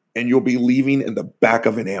again, and you'll be leaving in the back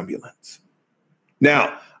of an ambulance.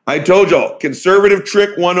 Now, I told y'all, conservative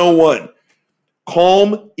trick 101.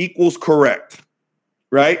 Calm equals correct,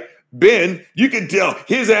 right? Ben, you can tell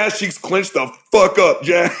his ass cheeks clenched the fuck up,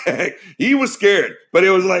 Jack. He was scared, but it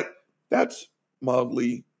was like, that's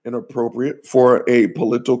mildly inappropriate for a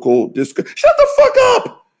political discussion. Shut the fuck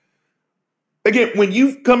up. Again, when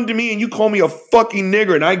you come to me and you call me a fucking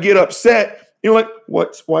nigger and I get upset, you're like,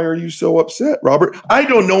 what? Why are you so upset, Robert? I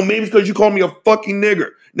don't know. Maybe it's because you called me a fucking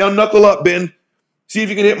nigger. Now knuckle up, Ben. See if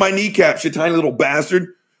you can hit my kneecaps, you tiny little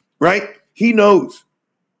bastard. Right? He knows.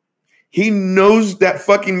 He knows that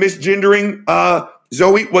fucking misgendering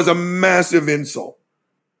Zoe was a massive insult.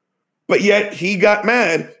 But yet he got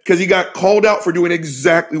mad because he got called out for doing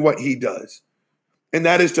exactly what he does. And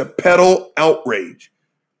that is to peddle outrage.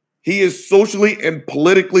 He is socially and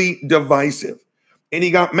politically divisive. And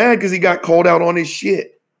he got mad because he got called out on his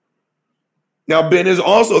shit. Now, Ben is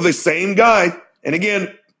also the same guy. And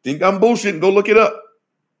again, think I'm bullshitting, go look it up.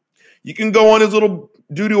 You can go on his little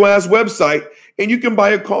doo-doo ass website and you can buy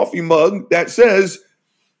a coffee mug that says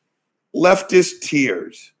leftist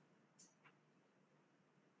tears.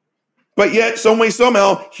 But yet, some way,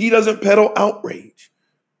 somehow, he doesn't peddle outrage.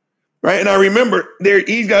 Right? And I remember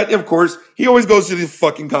he's got, of course, he always goes to these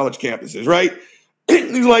fucking college campuses, right?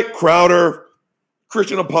 He's like Crowder,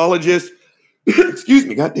 Christian apologist. Excuse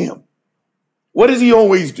me, goddamn. What does he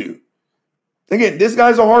always do? Again, this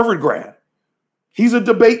guy's a Harvard grad. He's a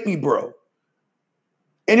debate me bro.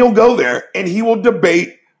 And he'll go there and he will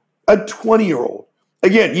debate a 20-year-old.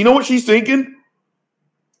 Again, you know what she's thinking?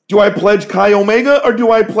 Do I pledge Chi Omega or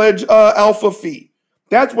do I pledge Alpha Phi?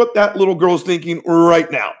 That's what that little girl's thinking right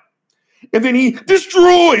now. And then he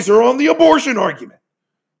destroys her on the abortion argument.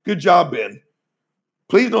 Good job, Ben.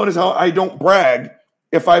 Please notice how I don't brag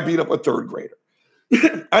if I beat up a third grader.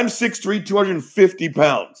 I'm 6'3", 250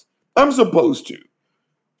 pounds. I'm supposed to,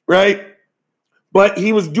 right? But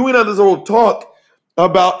he was doing this little talk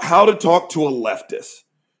about how to talk to a leftist.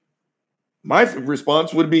 My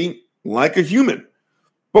response would be like a human.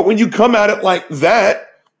 But when you come at it like that,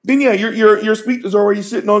 then yeah, your speech is already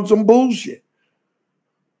sitting on some bullshit.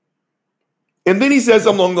 And then he says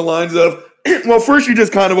something along the lines of, well, first you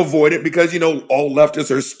just kind of avoid it because, all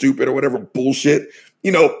leftists are stupid or whatever bullshit,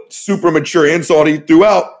 super mature insult he threw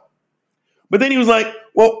out. But then he was like,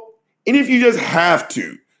 well, and if you just have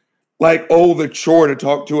to, like, the chore to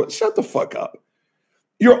talk to it, shut the fuck up.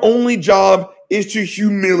 Your only job is to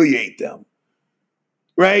humiliate them,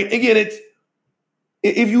 right? Again,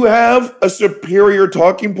 if you have a superior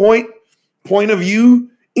talking point of view,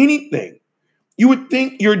 anything, you would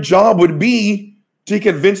think your job would be to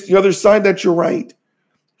convince the other side that you're right.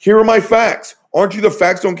 Here are my facts. Aren't you the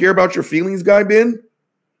facts don't care about your feelings guy, Ben?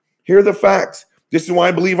 Here are the facts. This is why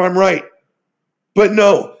I believe I'm right. But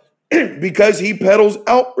no, because he peddles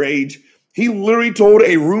outrage, he literally told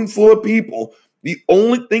a room full of people the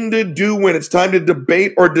only thing to do when it's time to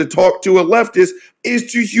debate or to talk to a leftist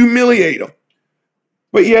is to humiliate them.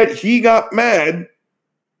 But yet he got mad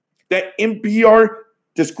that NPR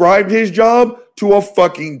described his job to a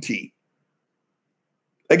fucking T.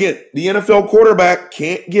 Again, the NFL quarterback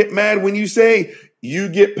can't get mad when you say you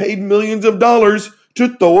get paid millions of dollars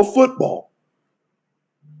to throw a football.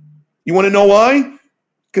 You want to know why?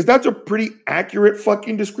 Because that's a pretty accurate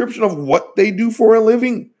fucking description of what they do for a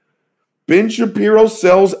living. Ben Shapiro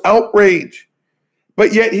sells outrage.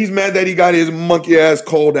 But yet he's mad that he got his monkey ass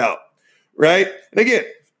called out. Right? And again,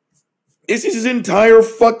 this is his entire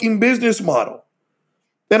fucking business model.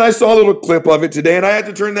 Then I saw a little clip of it today and I had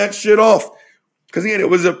to turn that shit off. Because again, it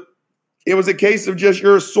was a case of just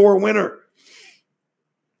you're a sore winner.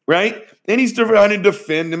 Right? And he's trying to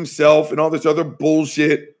defend himself and all this other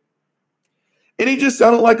bullshit. And he just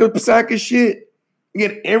sounded like a sack of shit.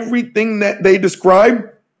 Again, everything that they described,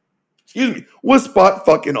 was spot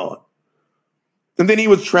fucking on. And then he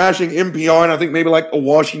was trashing NPR and I think maybe like the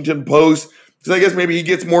Washington Post. Because I guess maybe he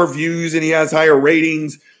gets more views and he has higher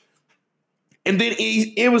ratings. And then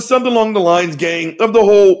it was something along the lines, gang, of the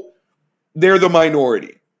whole, they're the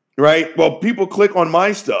minority, right? Well, people click on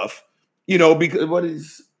my stuff,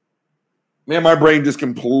 because my brain just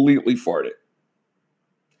completely farted.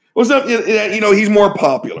 Well, he's more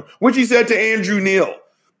popular, which he said to Andrew Neil.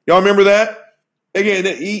 Y'all remember that? Again,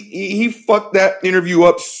 he fucked that interview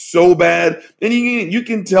up so bad. And you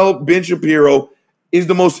can tell Ben Shapiro is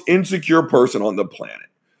the most insecure person on the planet.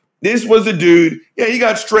 This was a dude, he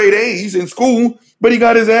got straight A's in school, but he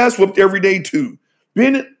got his ass whooped every day too.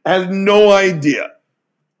 Ben has no idea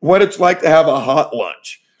what it's like to have a hot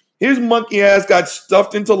lunch. His monkey ass got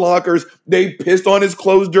stuffed into lockers. They pissed on his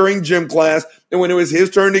clothes during gym class. And when it was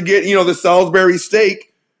his turn to get, the Salisbury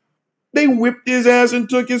steak, they whipped his ass and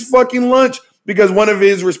took his fucking lunch because one of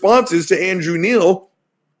his responses to Andrew Neil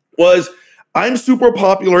was, I'm super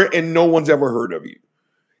popular and no one's ever heard of you.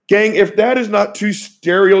 Gang, if that is not two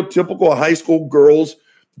stereotypical high school girls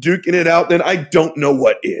duking it out, then I don't know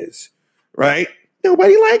what is, right?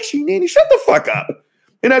 Nobody likes you, Nanny. Shut the fuck up.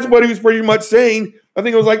 And that's what he was pretty much saying. I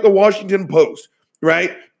think it was like the Washington Post,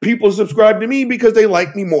 right? People subscribe to me because they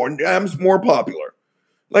like me more. I'm more popular.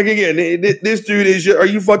 Like, again, this dude is, are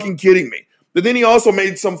you fucking kidding me? But then he also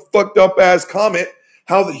made some fucked up ass comment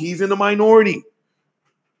how he's in the minority,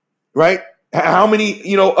 right? How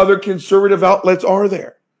many, other conservative outlets are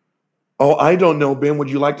there? Oh, I don't know, Ben.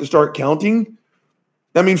 Would you like to start counting?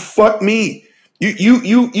 I mean, fuck me.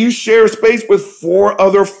 You share space with 4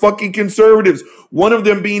 other fucking conservatives. One of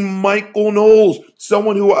them being Michael Knowles,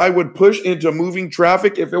 someone who I would push into moving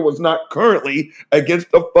traffic if it was not currently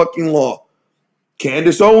against the fucking law.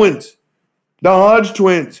 Candace Owens, the Hodge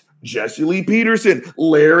twins, Jesse Lee Peterson,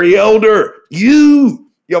 Larry Elder,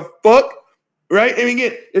 you fuck, right? I mean,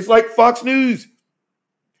 again, it's like Fox News.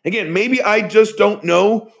 Again, maybe I just don't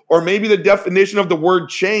know, or maybe the definition of the word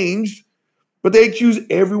changed, but they accuse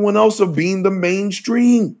everyone else of being the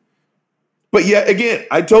mainstream. But yet again,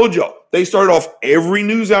 I told y'all, they started off every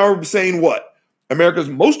news hour saying what? America's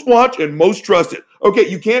most watched and most trusted. Okay,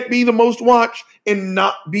 you can't be the most watched and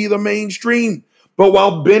not be the mainstream. But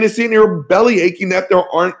while Ben is sitting here belly aching that there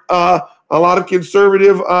aren't a lot of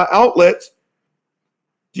conservative outlets,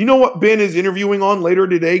 do you know what Ben is interviewing on later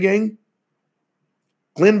today, gang?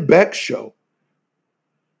 Glenn Beck's show.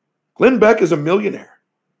 Glenn Beck is a millionaire.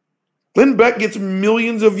 Glenn Beck gets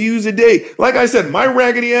millions of views a day. Like I said, my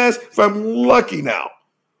raggedy ass, if I'm lucky now,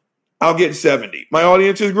 I'll get 70. My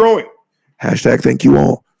audience is growing. Hashtag thank you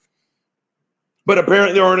all. But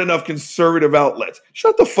apparently there aren't enough conservative outlets.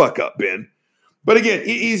 Shut the fuck up, Ben. But again,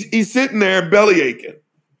 he's sitting there belly aching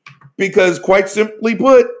because, quite simply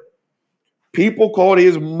put, people called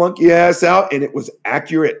his monkey ass out and it was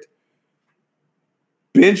accurate.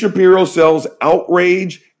 Ben Shapiro sells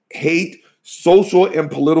outrage, hate, social and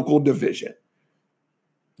political division.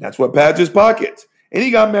 That's what pads his pockets. And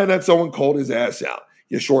he got mad that someone called his ass out.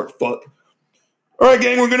 You short fuck. All right,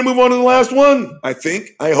 gang, we're going to move on to the last one. I think,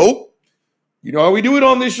 I hope. You know how we do it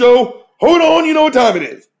on this show. Hold on, you know what time it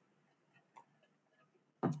is.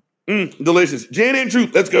 Delicious. Jan and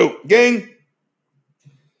Truth, let's go. Gang,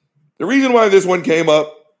 the reason why this one came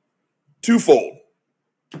up, twofold.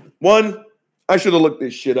 One, I should have looked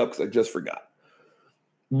this shit up because I just forgot.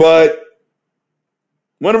 But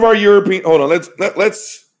one of our European, hold on,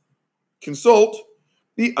 let's consult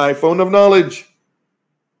the iPhone of knowledge.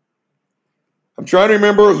 I'm trying to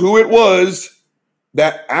remember who it was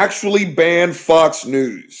that actually banned Fox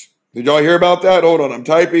News. Did y'all hear about that? Hold on, I'm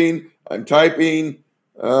typing,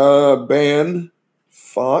 ban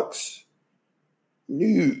Fox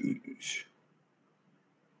News.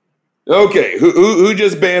 Okay, who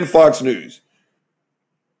just banned Fox News?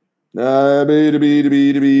 I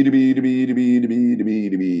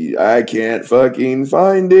can't fucking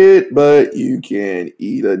find it, but you can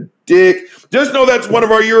eat a dick. Just know that's one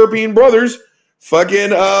of our European brothers.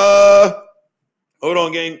 Fucking, hold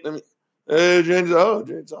on, gang. Let me, Jin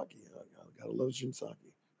Saki. Gotta love Jin Saki.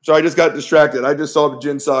 Sorry, I just got distracted. I just saw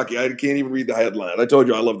Jin Saki. I can't even read the headline. I told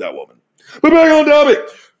you I love that woman. But back on topic.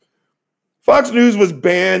 Fox News was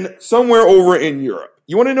banned somewhere over in Europe.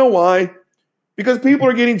 You want to know why? Because people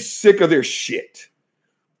are getting sick of their shit,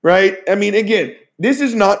 right? I mean, again, this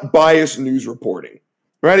is not biased news reporting,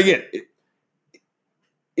 right? Again,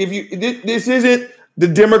 this isn't the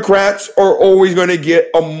Democrats are always going to get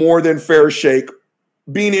a more than fair shake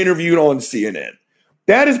being interviewed on CNN.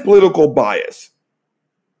 That is political bias.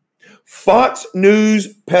 Fox News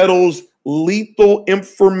peddles lethal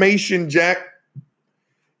information, Jack.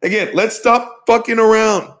 Again, let's stop fucking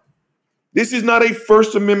around. This is not a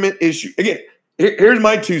First Amendment issue. Again, here's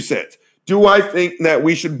my 2 cents. Do I think that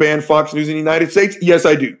we should ban Fox News in the United States? Yes,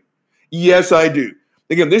 I do. Yes, I do.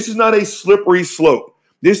 Again, this is not a slippery slope.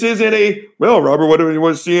 This isn't a, well, Robert, what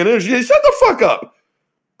was CNN? Shut the fuck up.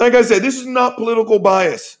 Like I said, this is not political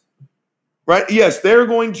bias, right? Yes, they're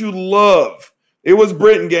going to love. It was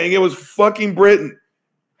Britain, gang. It was fucking Britain.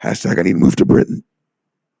 Hashtag I need to move to Britain.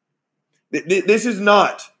 This is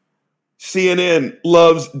not CNN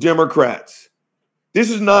loves Democrats. This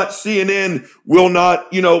is not CNN will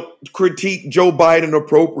not, critique Joe Biden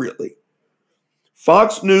appropriately.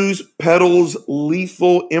 Fox News peddles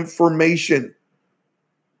lethal information.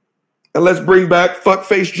 And let's bring back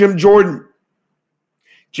fuckface Jim Jordan.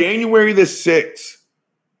 January the 6th.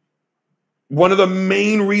 One of the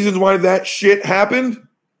main reasons why that shit happened,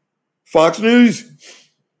 Fox News.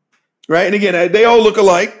 Right? And again, they all look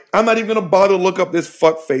alike. I'm not even going to bother to look up this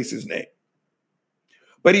fuckface's name.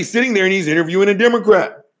 But he's sitting there and he's interviewing a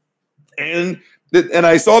Democrat. And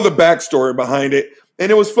I saw the backstory behind it,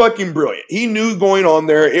 and it was fucking brilliant. He knew going on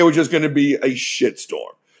there, it was just going to be a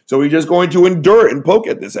shitstorm. So he's just going to endure it and poke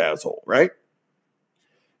at this asshole, right?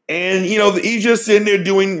 And, he's just sitting there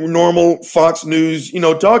doing normal Fox News,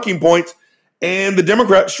 talking points. And the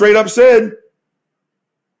Democrat straight up said,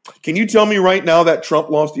 can you tell me right now that Trump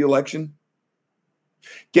lost the election?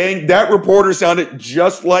 Gang, that reporter sounded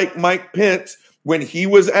just like Mike Pence when he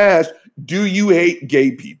was asked, do you hate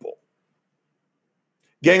gay people?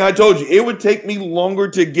 Gang, I told you, it would take me longer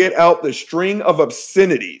to get out the string of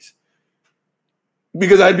obscenities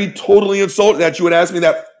because I'd be totally insulted that you would ask me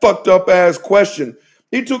that fucked up ass question.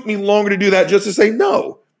 It took me longer to do that just to say,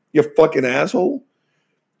 no, you fucking asshole.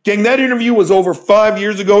 Gang, that interview was over 5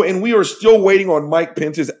 years ago, and we are still waiting on Mike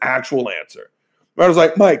Pence's actual answer. I was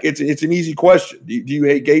like, Mike, it's an easy question. Do you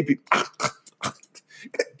hate gay people?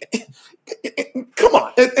 Come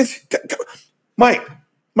on.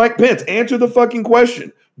 Mike Pence, answer the fucking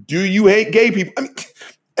question. Do you hate gay people?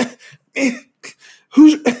 I mean,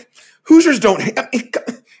 Hoosiers don't hate. I mean,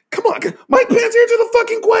 come on. Mike Pence, answer the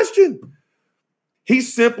fucking question. He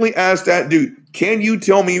simply asked that dude, can you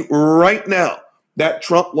tell me right now that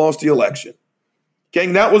Trump lost the election?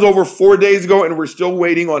 Gang, that was over 4 days ago, and we're still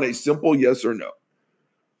waiting on a simple yes or no.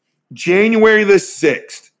 January the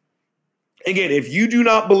 6th. Again, if you do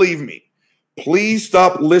not believe me, please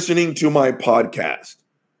stop listening to my podcast.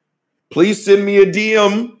 Please send me a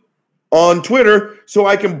DM on Twitter so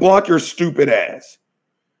I can block your stupid ass.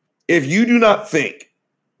 If you do not think,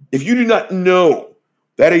 if you do not know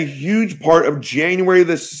that a huge part of January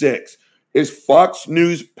the 6th is Fox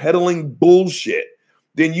News peddling bullshit,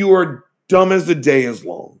 then you are dumb as the day is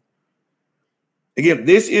long. Again,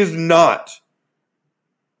 this is not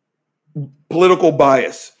political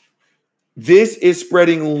bias. This is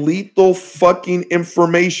spreading lethal fucking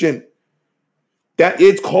information. That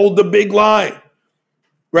it's called the big lie,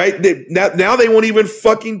 right? Now they won't even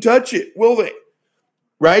fucking touch it, will they?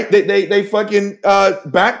 right? They fucking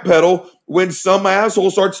backpedal when some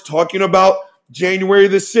asshole starts talking about January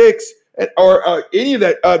the 6th or any of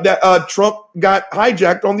that Trump got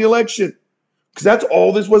hijacked on the election, because that's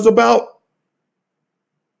all this was about.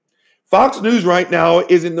 Fox News right now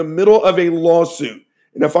is in the middle of a lawsuit.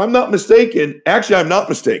 And if I'm not mistaken, actually, I'm not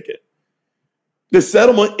mistaken, the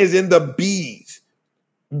settlement is in the B's,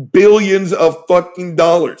 billions of fucking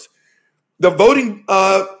dollars. The voting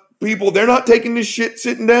people, they're not taking this shit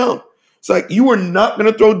sitting down. It's like, you are not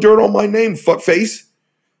going to throw dirt on my name, fuckface.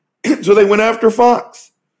 So they went after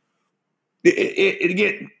Fox.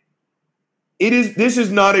 This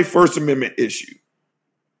is not a First Amendment issue,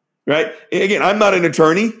 right? Again, I'm not an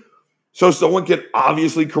attorney, so someone can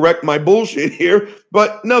obviously correct my bullshit here,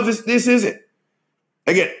 but no, this isn't.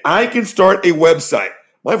 Again, I can start a website.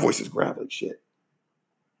 My voice is gravelly, shit.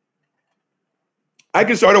 I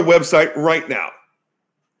can start a website right now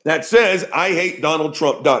that says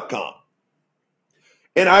IHateDonaldTrump.com.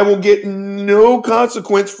 And I will get no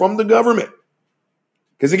consequence from the government.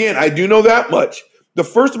 Because again, I do know that much. The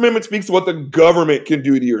First Amendment speaks to what the government can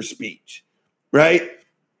do to your speech, right?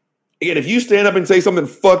 Again, if you stand up and say something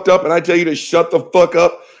fucked up and I tell you to shut the fuck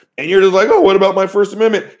up and you're just like, oh, what about my First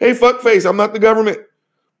Amendment? Hey, fuckface, I'm not the government.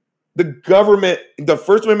 The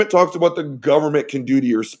First Amendment talks about what the government can do to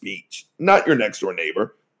your speech, not your next door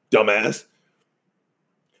neighbor, dumbass.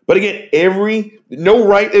 But again, no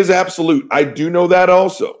right is absolute. I do know that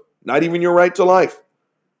also. Not even your right to life.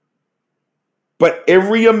 But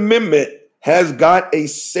every amendment has got a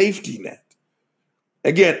safety net.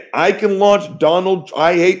 Again, I can launch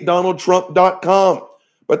IHateDonaldTrump.com.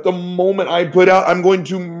 But the moment I put out, I'm going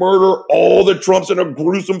to murder all the Trumps in a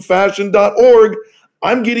gruesome fashion.org,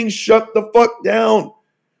 I'm getting shut the fuck down.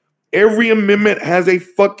 Every amendment has a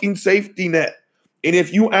fucking safety net. And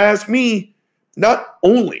if you ask me, not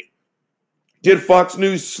only did Fox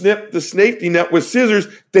News snip the safety net with scissors,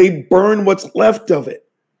 they burn what's left of it.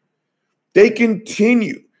 They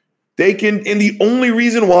continue. And the only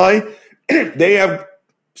reason why they have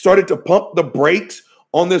started to pump the brakes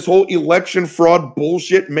on this whole election fraud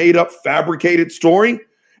bullshit, made up, fabricated story,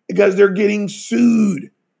 because they're getting sued.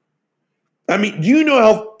 I mean, do you know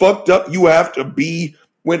how fucked up you have to be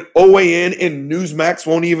when OAN and Newsmax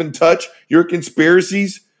won't even touch your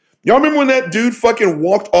conspiracies? Y'all remember when that dude fucking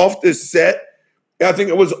walked off this set? I think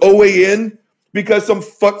it was OAN, because some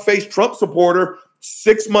fuckface Trump supporter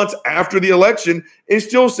 6 months after the election is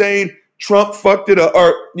still saying Trump fucked it up,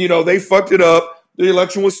 or, they fucked it up. The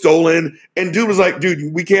election was stolen. And dude was like,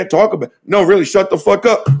 dude, we can't talk about it. No, really, shut the fuck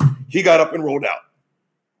up. He got up and rolled out.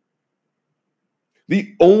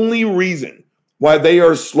 The only reason why they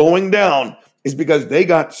are slowing down is because they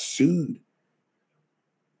got sued.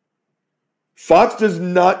 Fox does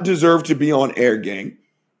not deserve to be on air, gang.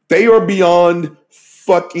 They are beyond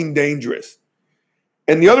fucking dangerous.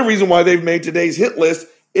 And the other reason why they've made today's hit list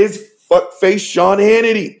is fuckface Sean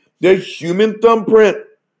Hannity, the human thumbprint.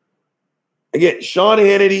 Again, Sean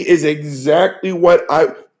Hannity is exactly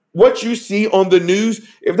what you see on the news.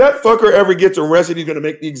 If that fucker ever gets arrested, he's going to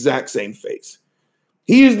make the exact same face.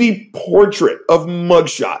 He is the portrait of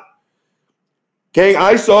mugshot. Okay,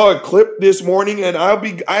 I saw a clip this morning and I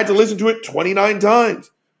had to listen to it 29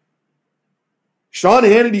 times. Sean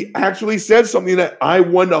Hannity actually said something that I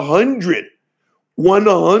 100%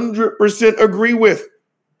 agree with.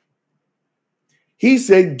 He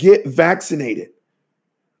said, get vaccinated.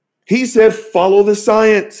 He said, follow the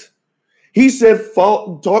science. He said,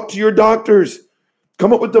 talk to your doctors.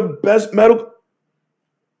 Come up with the best medical.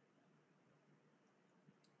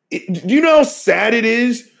 Do you know how sad it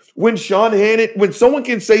is when when someone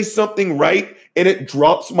can say something right and it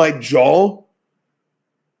drops my jaw?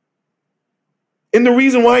 And the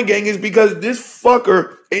reason why, gang, is because this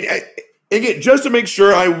fucker, again, just to make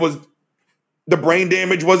sure the brain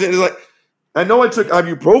damage wasn't, like, I know I took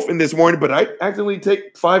ibuprofen this morning, but I accidentally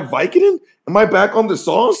take 5 Vicodin. Am I back on the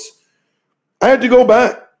sauce? I had to go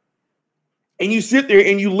back. And you sit there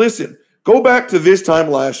and you listen. Go back to this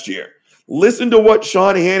time last year. Listen to what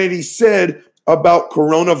Sean Hannity said about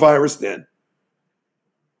coronavirus then.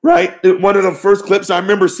 Right? One of the first clips I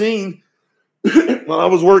remember seeing while I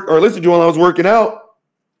was listening to while I was working out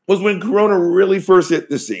was when Corona really first hit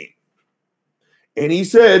the scene. And he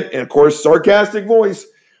said, and of course, sarcastic voice,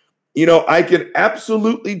 I can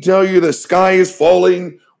absolutely tell you the sky is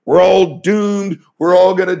falling. We're all doomed. We're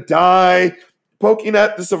all going to die. Poking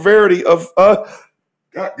at the severity of,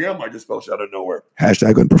 goddamn, I just fell out of nowhere.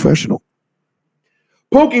 #unprofessional.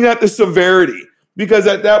 Poking at the severity, because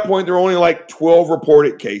at that point, there were only like 12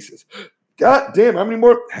 reported cases. God damn, how many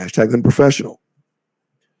more? #unprofessional.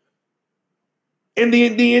 And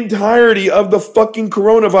the entirety of the fucking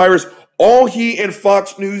coronavirus, all he and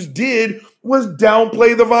Fox News did was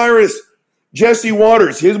downplay the virus. Jesse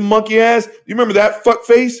Waters, his monkey ass, you remember that fuck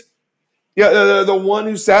face? Yeah, the one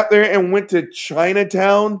who sat there and went to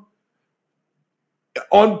Chinatown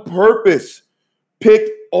on purpose, picked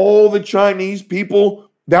all the Chinese people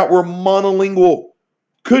that were monolingual,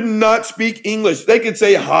 could not speak English. They could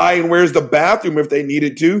say hi and where's the bathroom if they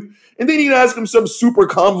needed to. And then he'd ask them some super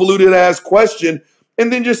convoluted ass question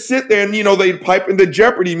and then just sit there and, they'd pipe in the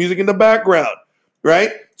Jeopardy music in the background,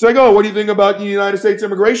 right? It's like, oh, what do you think about the United States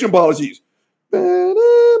immigration policies?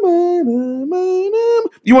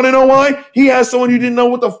 You want to know why? He asked someone who didn't know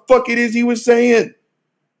what the fuck it is he was saying.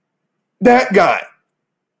 That guy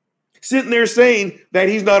sitting there saying that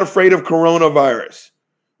he's not afraid of coronavirus,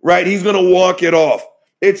 right? He's going to walk it off.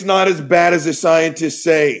 It's not as bad as the scientists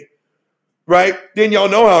say, right? Then y'all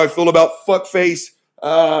know how I feel about fuckface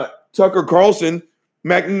Tucker Carlson,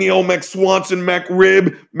 McNeil, McSwanson,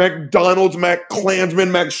 McRib, McDonald's,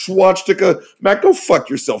 McClansman, McSwastika. Go fuck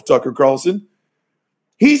yourself, Tucker Carlson.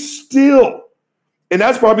 He's still, and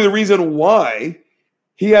that's probably the reason why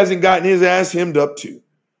he hasn't gotten his ass hemmed up to,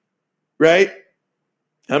 right?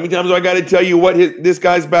 How many times do I got to tell you what this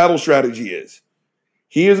guy's battle strategy is?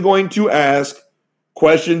 He is going to ask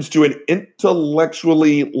questions to an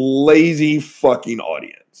intellectually lazy fucking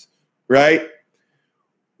audience, right?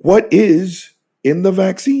 What is in the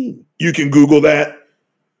vaccine? You can Google that.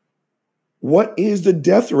 What is the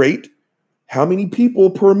death rate? How many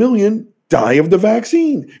people per million die of the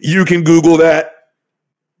vaccine? You can Google that.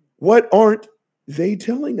 What aren't they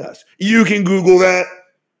telling us? You can Google that.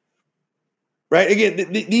 Right?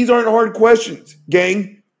 Again, these aren't hard questions,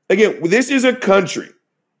 gang. Again, this is a country.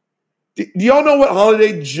 Do y'all know what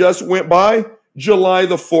holiday just went by? July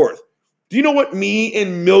the 4th. Do you know what me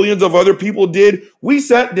and millions of other people did? We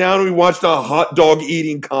sat down and we watched a hot dog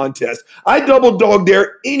eating contest. I double dog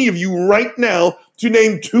dare any of you right now to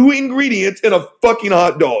name 2 ingredients in a fucking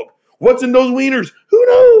hot dog. What's in those wieners? Who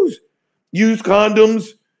knows? Used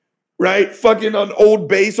condoms, right? Fucking an old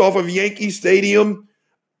base off of Yankee Stadium.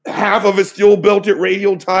 Half of a steel belted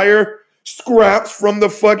radial tire. Scraps from the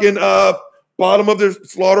fucking bottom of the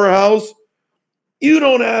slaughterhouse. You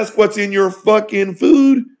don't ask what's in your fucking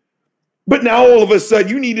food. But now all of a sudden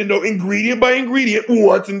you need to know ingredient by ingredient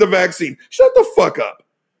what's in the vaccine. Shut the fuck up.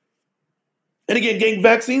 And again, gang,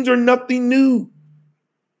 vaccines are nothing new.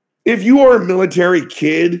 If you are a military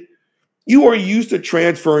kid, you are used to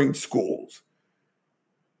transferring schools.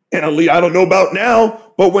 And I don't know about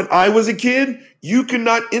now, but when I was a kid, you could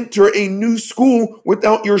not enter a new school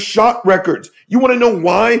without your shot records. You want to know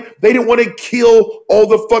why? They didn't want to kill all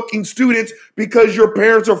the fucking students because your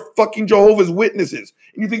parents are fucking Jehovah's Witnesses.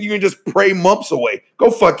 And you think you can just pray mumps away.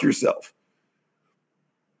 Go fuck yourself.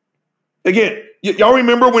 Again, y'all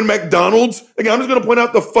remember when McDonald's, again, I'm just going to point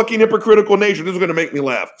out the fucking hypocritical nature. This is going to make me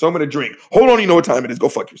laugh. So I'm going to drink. Hold on, you know what time it is. Go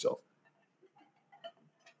fuck yourself.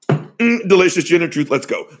 Delicious gin and truth. Let's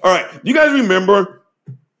go. All right. You guys remember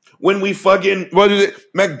when we fucking,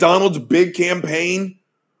 McDonald's big campaign?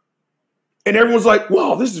 And everyone's like,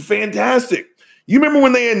 wow, this is fantastic. You remember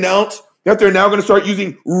when they announced that they're now going to start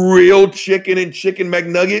using real chicken and chicken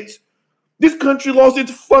McNuggets? This country lost its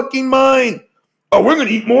fucking mind. Oh, we're going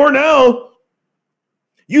to eat more now.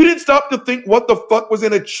 You didn't stop to think what the fuck was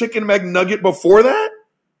in a chicken McNugget before that?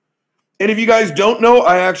 And if you guys don't know,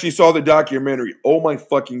 I actually saw the documentary. Oh my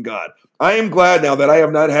fucking God. I am glad now that I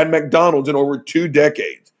have not had McDonald's in over 2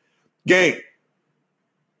 decades. Gang.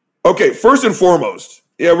 Okay, first and foremost,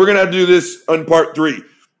 we're going to have to do this on part 3.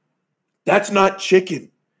 That's not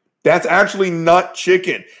chicken. That's actually not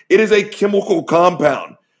chicken. It is a chemical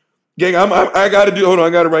compound. Gang, I got to hold on,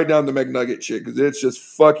 I got to write down the McNugget shit because it's just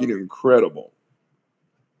fucking incredible.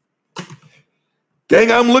 Gang,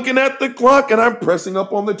 I'm looking at the clock and I'm pressing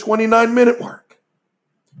up on the 29-minute mark.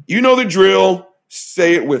 You know the drill.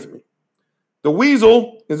 Say it with me. The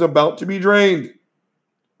weasel is about to be drained.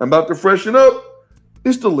 I'm about to freshen up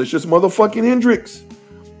this delicious motherfucking Hendrix.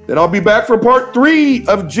 Then I'll be back for part 3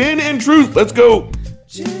 of Gin and Truth. Let's go.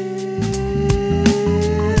 Gin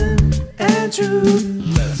and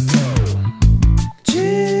Truth. Let's go.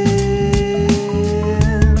 Gin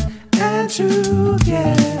and Truth,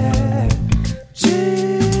 yeah. Gin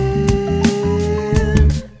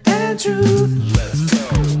and Truth. Let's go.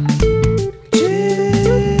 Gin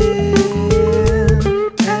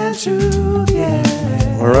and Truth,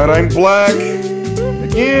 yeah. All right, I'm black.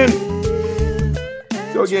 Again.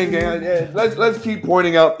 So again, gang, let's keep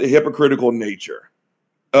pointing out the hypocritical nature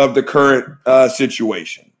of the current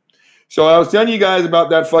situation. So I was telling you guys about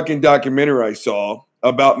that fucking documentary I saw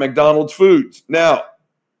about McDonald's foods. Now,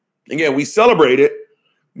 Again, we celebrate it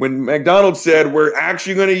when McDonald's said we're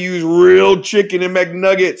actually going to use real chicken in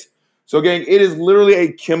McNuggets. So again, it is literally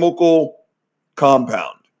a chemical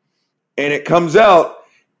compound. And it comes out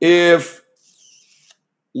if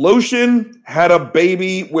lotion had a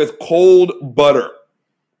baby with cold butter.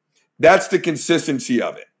 That's the consistency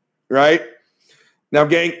of it, right? Now,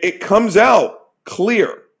 gang, it comes out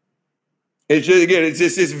clear. It's just, again, it's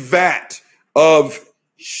just this vat of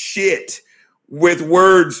shit with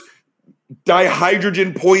words,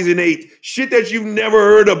 dihydrogen poisonate, shit that you've never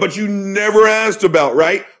heard of, but you never asked about,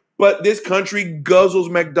 right? But this country guzzles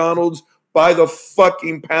McDonald's by the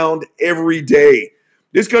fucking pound every day.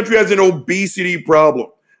 This country has an obesity problem.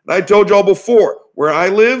 And I told y'all before, where I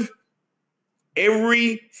live,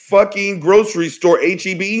 every fucking grocery store,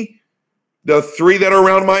 HEB, the 3 that are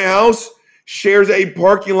around my house, shares a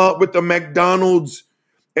parking lot with the McDonald's.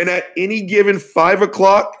 And at any given 5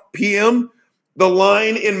 o'clock p.m., the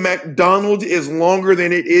line in McDonald's is longer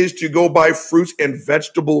than it is to go buy fruits and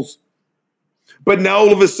vegetables. But now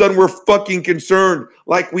all of a sudden we're fucking concerned,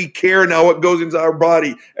 like we care now what goes into our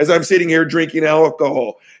body as I'm sitting here drinking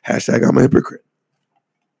alcohol. Hashtag I'm a hypocrite.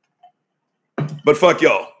 But fuck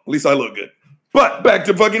y'all. At least I look good. But back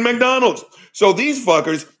to fucking McDonald's. So these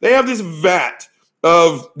fuckers, they have this vat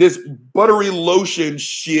of this buttery lotion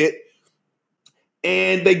shit,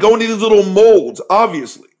 and they go into these little molds,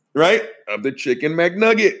 obviously, right? Of the chicken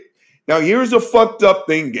McNugget. Now, here's the fucked up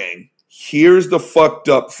thing, gang. Here's the fucked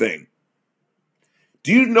up thing.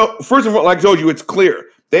 Do you know, first of all, like I told you, it's clear.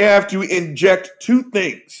 They have to inject 2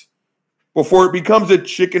 things before it becomes a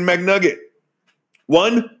chicken McNugget.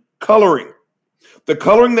 1, coloring. The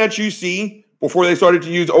coloring that you see before they started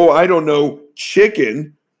to use,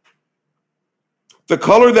 chicken. The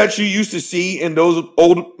color that you used to see in those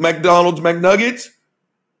old McDonald's McNuggets,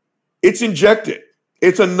 it's injected.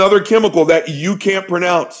 It's another chemical that you can't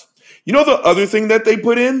pronounce. You know the other thing that they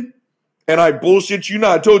put in? And I bullshit you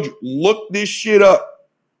not. I told you, look this shit up.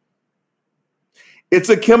 It's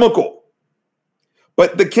a chemical.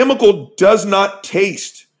 But the chemical does not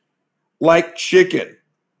taste like chicken.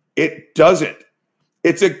 It doesn't.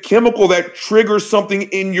 It's a chemical that triggers something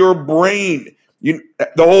in your brain.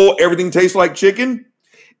 Everything tastes like chicken.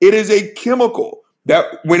 It is a chemical that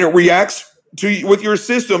when it reacts with your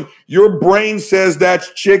system, your brain says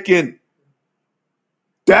that's chicken.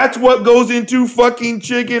 That's what goes into fucking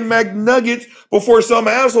chicken McNuggets before some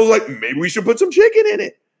asshole's like, maybe we should put some chicken in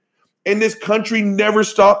it. And this country never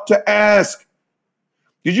stopped to ask.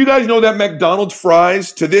 Did you guys know that McDonald's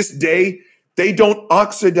fries, to this day, they don't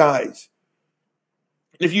oxidize?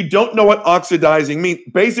 If you don't know what oxidizing means,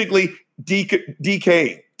 basically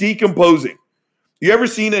decaying, decomposing. You ever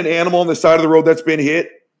seen an animal on the side of the road that's been hit?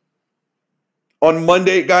 On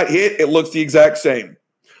Monday it got hit, it looks the exact same.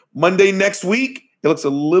 Monday next week, it looks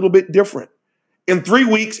a little bit different. In 3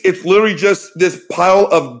 weeks, it's literally just this pile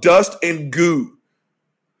of dust and goo.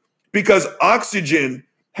 Because oxygen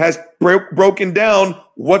has broken down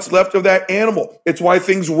what's left of that animal. It's why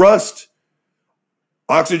things rust.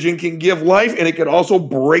 Oxygen can give life, and it can also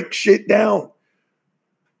break shit down.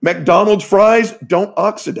 McDonald's fries don't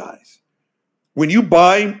oxidize. When you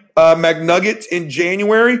buy McNuggets in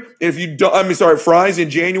January, fries in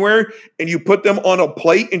January, and you put them on a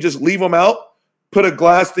plate and just leave them out, put a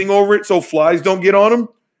glass thing over it so flies don't get on them.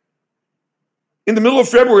 In the middle of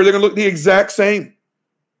February, they're going to look the exact same.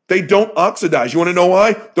 They don't oxidize. You want to know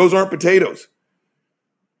why? Those aren't potatoes.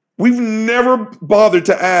 We've never bothered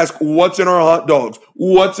to ask what's in our hot dogs,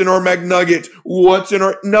 what's in our McNuggets, what's in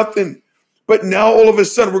our nothing. But now all of a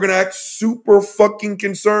sudden we're going to act super fucking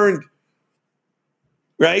concerned.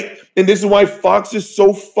 Right? And this is why Fox is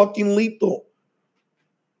so fucking lethal.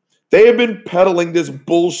 They have been peddling this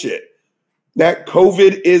bullshit that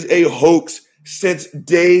COVID is a hoax since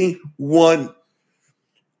day one.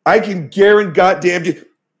 I can guarantee goddamn you.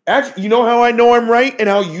 Actually, you know how I know I'm right and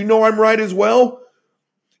how you know I'm right as well?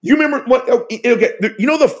 You remember what? Okay, you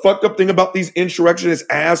know the fucked up thing about these insurrectionist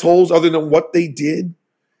assholes other than what they did?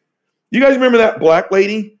 You guys remember that black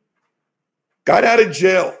lady? Got out of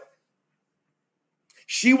jail.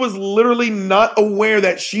 She was literally not aware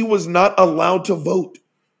that she was not allowed to vote.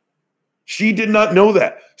 She did not know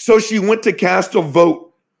that. So she went to cast a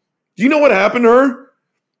vote. Do you know what happened to her?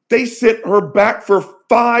 They sent her back for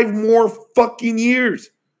 5 more fucking years.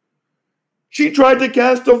 She tried to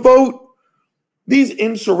cast a vote. These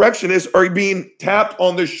insurrectionists are being tapped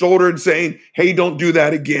on the shoulder and saying, hey, don't do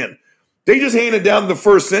that again. They just handed down the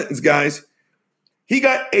first sentence, guys. He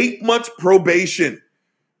got 8 months probation.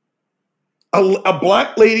 A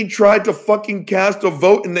black lady tried to fucking cast a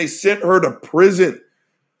vote and they sent her to prison.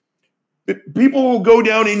 People will go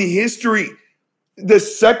down in history The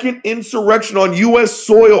second insurrection on U.S.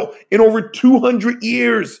 soil in over 200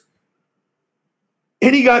 years.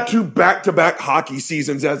 And he got 2 back-to-back hockey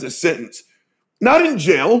seasons as a sentence. Not in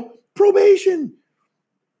jail, probation.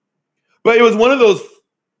 But it was one of those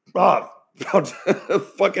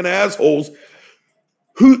fucking assholes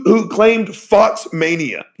who claimed Fox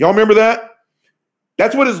mania. Y'all remember that?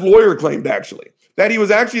 That's what his lawyer claimed, actually. That he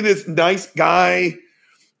was actually this nice guy.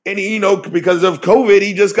 And he, because of COVID,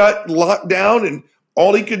 he just got locked down and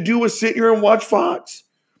all he could do was sit here and watch Fox.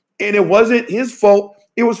 And it wasn't his fault.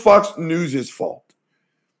 It was Fox News' fault.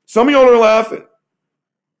 Some of y'all are laughing.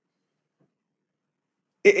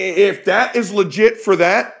 If that is legit for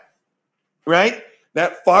that, right?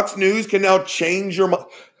 That Fox News can now change your mind.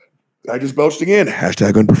 I just belched again.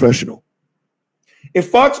 Hashtag unprofessional. If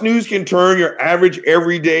Fox News can turn your average,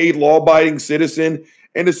 everyday, law-abiding citizen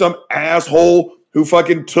into some asshole who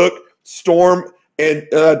fucking took Storm and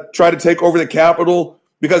tried to take over the Capitol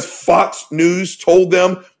because Fox News told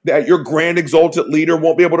them that your grand exalted leader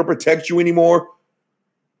won't be able to protect you anymore,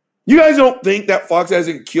 you guys don't think that Fox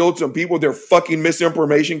hasn't killed some people with their fucking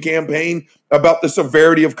misinformation campaign about the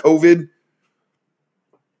severity of COVID?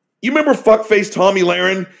 You remember fuckface Tommy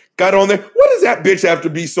Lahren got on there? What does that bitch have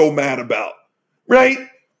to be so mad about? Right?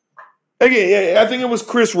 Again, I think it was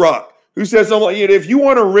Chris Rock who said something like, if you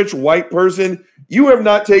want a rich white person, you have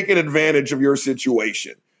not taken advantage of your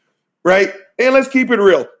situation. Right? And let's keep it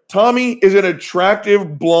real. Tommy is an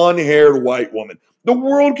attractive, blonde-haired white woman. The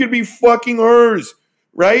world could be fucking hers.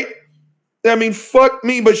 Right? I mean, fuck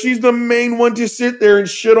me, but she's the main one to sit there and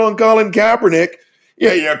shit on Colin Kaepernick.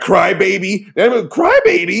 Yeah, crybaby.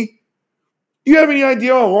 Crybaby? You have any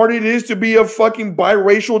idea how hard it is to be of fucking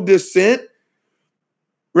biracial descent?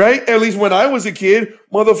 Right? At least when I was a kid,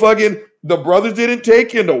 motherfucking the brothers didn't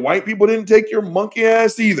take you and the white people didn't take your monkey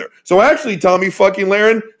ass either. So actually, Tommy fucking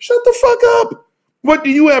Lahren, shut the fuck up. What do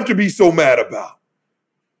you have to be so mad about?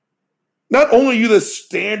 Not only are you the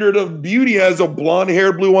standard of beauty as a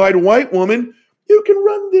blonde-haired, blue-eyed white woman, you can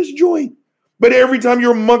run this joint. But every time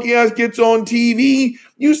your monkey ass gets on TV,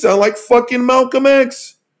 you sound like fucking Malcolm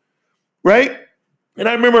X. Right? And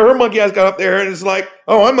I remember her monkey ass got up there and it's like,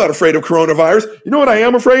 oh, I'm not afraid of coronavirus. You know what I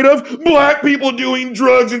am afraid of? Black people doing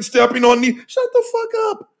drugs and stepping on me. Shut the fuck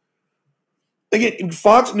up. Again,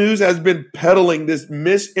 Fox News has been peddling this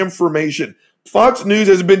misinformation. Fox News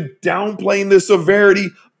has been downplaying the severity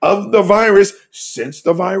of the virus since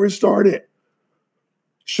the virus started.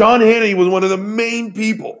 Sean Hannity was one of the main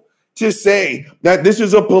people to say that this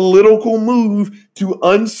is a political move to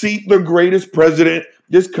unseat the greatest president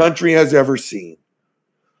this country has ever seen.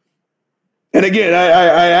 And again,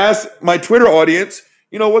 I asked my Twitter audience,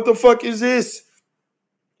 what the fuck is this?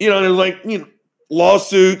 There's like,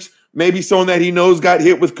 lawsuits, maybe someone that he knows got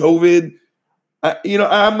hit with COVID.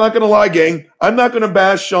 I'm not going to lie, gang. I'm not going to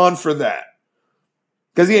bash Sean for that.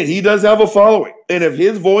 Because again, he does have a following. And if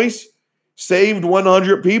his voice saved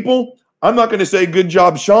 100 people, I'm not going to say good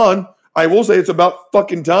job, Sean. I will say it's about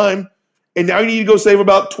fucking time. And now you need to go save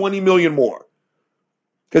about 20 million more.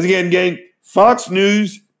 Because again, gang, Fox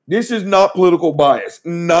News, this is not political bias.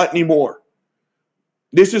 Not anymore.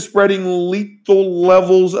 This is spreading lethal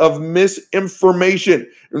levels of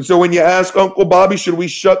misinformation. And so when you ask Uncle Bobby, should we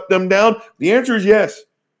shut them down? The answer is yes.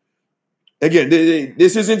 Again,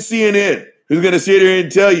 this isn't CNN who's going to sit here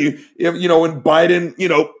and tell you, if when Biden,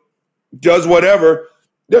 does whatever.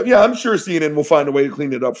 Yeah, I'm sure CNN will find a way to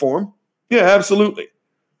clean it up for him. Yeah, absolutely.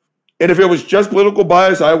 And if it was just political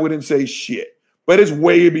bias, I wouldn't say shit. But it's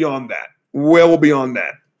way beyond that. Well beyond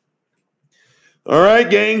that. All right,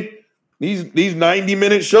 gang. These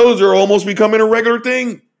 90-minute shows are almost becoming a regular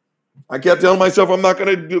thing. I kept telling myself I'm not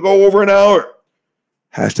going to go over an hour.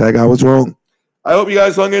 Hashtag I was wrong. I hope you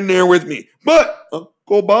guys hung in there with me. But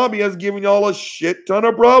Uncle Bobby has given y'all a shit ton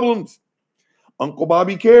of problems. Uncle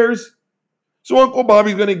Bobby cares. So Uncle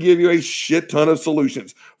Bobby's going to give you a shit ton of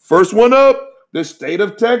solutions. First one up, the state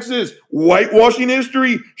of Texas. Whitewashing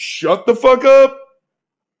history. Shut the fuck up.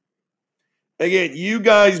 Again, you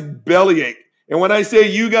guys bellyache. And when I say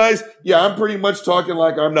you guys, yeah, I'm pretty much talking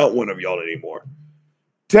like I'm not one of y'all anymore.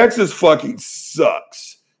 Texas fucking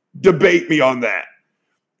sucks. Debate me on that.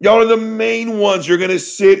 Y'all are the main ones who are going to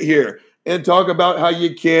sit here and talk about how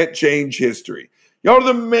you can't change history. Y'all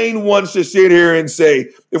are the main ones to sit here and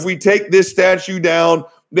say, if we take this statue down,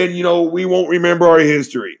 then, we won't remember our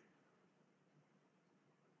history.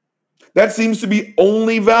 That seems to be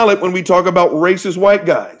only valid when we talk about racist white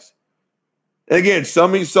guys. And again,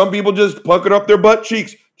 some people just pucker up their butt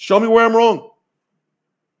cheeks. Show me where I'm wrong.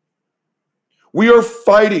 We are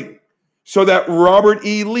fighting so that Robert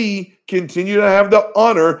E. Lee continue to have the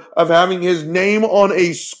honor of having his name on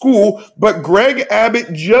a school. But Greg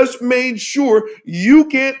Abbott just made sure you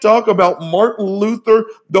can't talk about Martin Luther,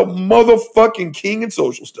 the motherfucking king in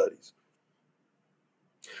social studies.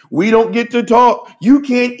 We don't get to talk. You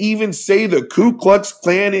can't even say the Ku Klux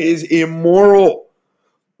Klan is immoral.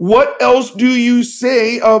 What else do you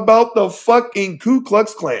say about the fucking Ku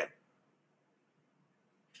Klux Klan?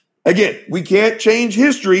 Again, we can't change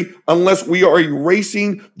history unless we are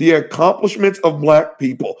erasing the accomplishments of black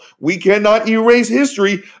people. We cannot erase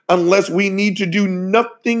history unless we need to do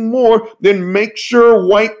nothing more than make sure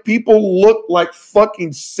white people look like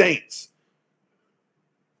fucking saints.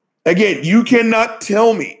 Again, you cannot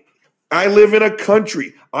tell me I live in a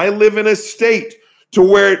country, I live in a state to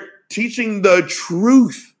where teaching the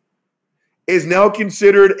truth is now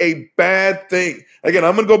considered a bad thing. Again,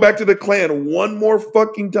 I'm going to go back to the Klan one more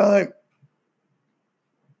fucking time.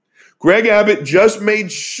 Greg Abbott just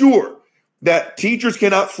made sure that teachers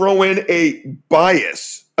cannot throw in a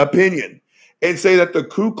bias opinion and say that the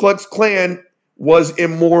Ku Klux Klan was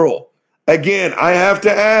immoral. Again, I have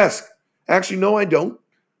to ask. Actually, no, I don't.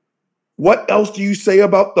 What else do you say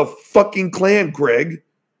about the fucking Klan, Greg?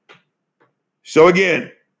 So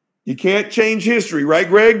again, you can't change history, right,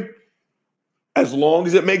 Greg? As long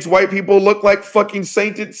as it makes white people look like fucking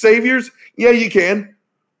sainted saviors, yeah, you can.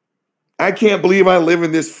 I can't believe I live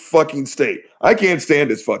in this fucking state. I can't stand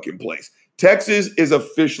this fucking place. Texas is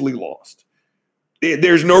officially lost.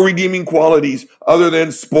 There's no redeeming qualities other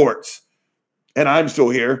than sports. And I'm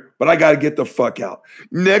still here, but I got to get the fuck out.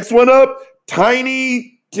 Next one up,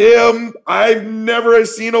 Tiny Tim. I've never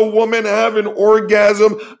seen a woman have an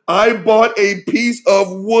orgasm. I bought a piece of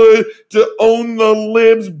wood to own the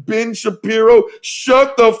libs. Ben Shapiro,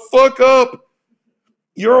 shut the fuck up.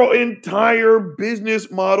 Your entire business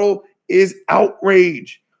model is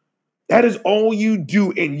outrage. That is all you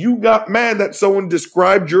do. And you got mad that someone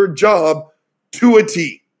described your job to a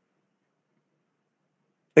T.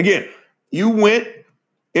 Again, you went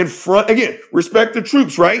in front. Again, respect the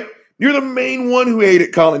troops, right? You're the main one who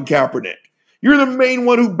hated Colin Kaepernick. You're the main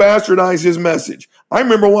one who bastardized his message. I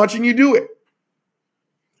remember watching you do it.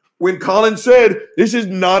 When Colin said, this is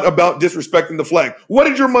not about disrespecting the flag. What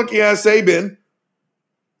did your monkey ass say, Ben?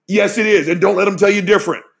 Yes, it is. And don't let him tell you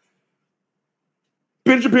different.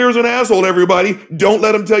 Ben Shapiro's an asshole, everybody. Don't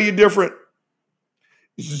let him tell you different.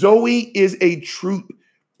 Zoe is a troop.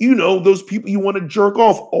 You know, those people you want to jerk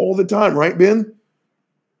off all the time, right, Ben?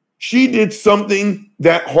 She did something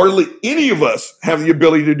that hardly any of us have the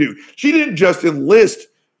ability to do. She didn't just enlist.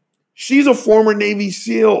 She's a former Navy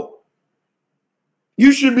SEAL.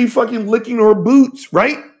 You should be fucking licking her boots,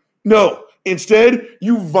 right? No. Instead,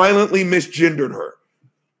 you violently misgendered her.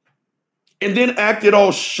 And then acted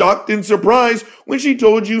all shocked and surprised when she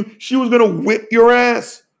told you she was going to whip your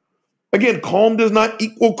ass. Again, calm does not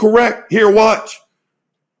equal correct. Here, watch.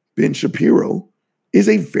 Ben Shapiro is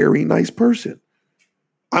a very nice person.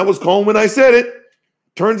 I was calm when I said it.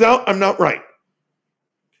 Turns out I'm not right.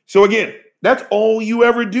 So again, that's all you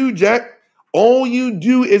ever do, Jack. All you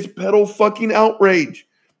do is peddle fucking outrage.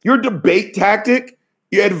 Your debate tactic,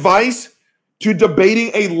 your advice to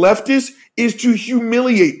debating a leftist is to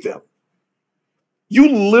humiliate them. You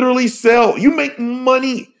literally sell, you make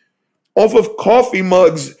money off of coffee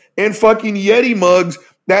mugs and fucking Yeti mugs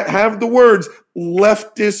that have the words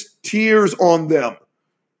leftist tears on them.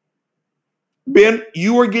 Ben,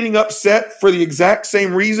 you are getting upset for the exact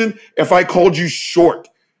same reason if I called you short.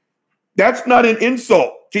 That's not an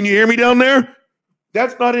insult. Can you hear me down there?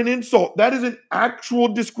 That's not an insult. That is an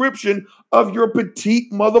actual description of your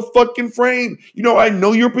petite motherfucking frame. You know, I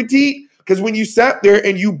know you're petite because when you sat there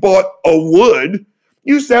and you bought a wood,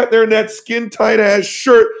 you sat there in that skin tight ass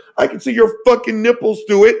shirt. I can see your fucking nipples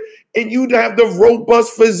through it. And you'd have the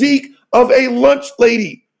robust physique of a lunch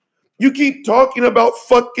lady. You keep talking about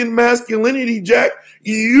fucking masculinity, Jack.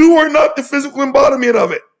 You are not the physical embodiment of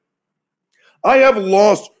it. I have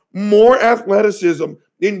lost more athleticism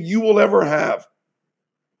than you will ever have.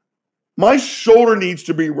 My shoulder needs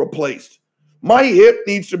to be replaced. My hip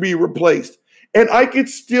needs to be replaced. And I could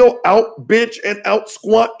still out bench and out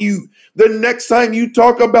squat you. The next time you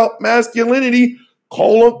talk about masculinity,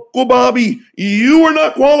 call Uncle Bobby. You are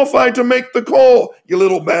not qualified to make the call, you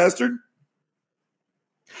little bastard.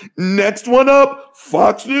 Next one up,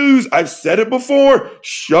 Fox News. I've said it before.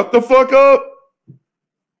 Shut the fuck up.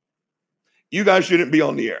 You guys shouldn't be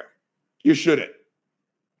on the air. You shouldn't.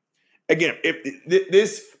 Again,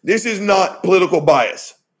 if this is not political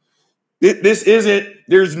bias. This isn't,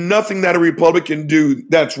 there's nothing that a Republican do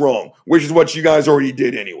that's wrong, which is what you guys already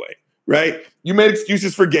did anyway, right? You made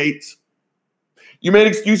excuses for Gates. You made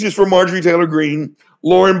excuses for Marjorie Taylor Greene,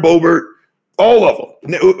 Lauren Boebert, all of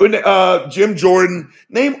them. Jim Jordan.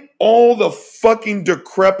 Name all the fucking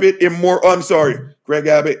decrepit, immoral. I'm sorry, Greg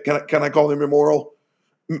Abbott. Can I call him immoral?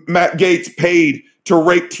 Matt Gaetz paid to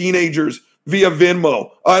rape teenagers via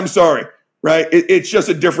Venmo. I'm sorry, right? It's just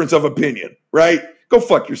a difference of opinion, right? Go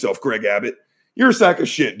fuck yourself, Greg Abbott. You're a sack of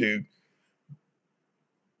shit, dude.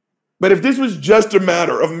 But if this was just a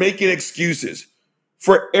matter of making excuses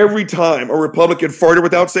for every time a Republican farted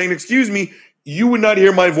without saying, excuse me, you would not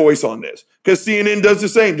hear my voice on this, because CNN does the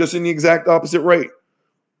same, just in the exact opposite rate,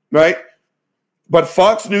 right? But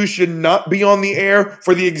Fox News should not be on the air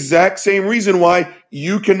for the exact same reason why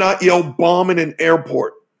you cannot yell bomb in an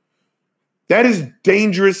airport. That is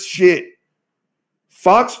dangerous shit.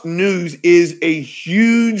 Fox News is a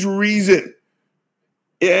huge reason.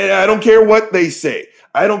 And I don't care what they say.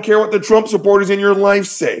 I don't care what the Trump supporters in your life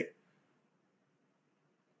say.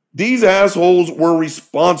 These assholes were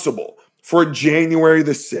responsible for January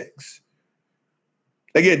the 6th.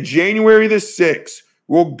 Again, January the 6th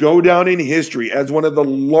will go down in history as one of the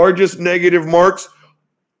largest negative marks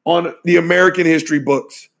on the American history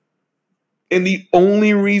books. And the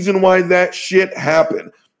only reason why that shit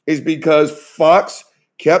happened is because Fox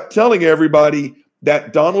kept telling everybody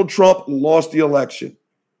that Donald Trump lost the election.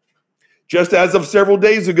 Just as of several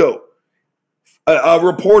days ago, a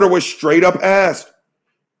reporter was straight up asked,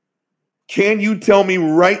 can you tell me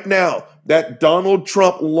right now that Donald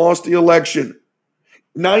Trump lost the election?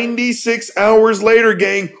 96 hours later,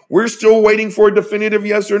 gang, we're still waiting for a definitive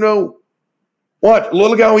yes or no. What?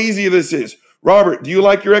 Look how easy this is. Robert, do you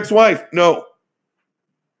like your ex-wife? No.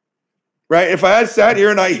 Right? If I had sat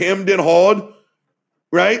here and I hemmed and hawed,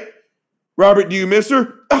 right? Robert, do you miss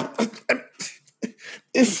her?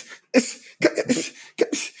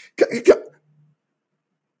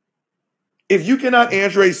 If you cannot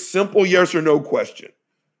answer a simple yes or no question,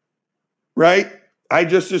 right? I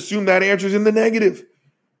just assume that answer is in the negative.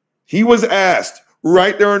 He was asked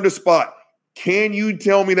right there on the spot, can you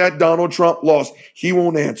tell me that Donald Trump lost? He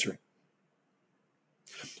won't answer.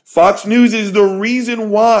 Fox News is the reason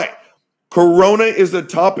why Corona is the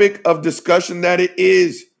topic of discussion that it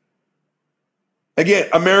is. Again,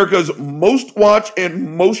 America's most watched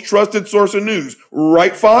and most trusted source of news,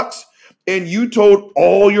 right, Fox? And you told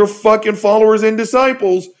all your fucking followers and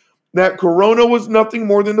disciples that Corona was nothing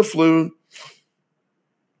more than the flu.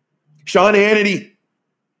 Sean Hannity,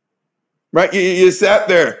 right? You sat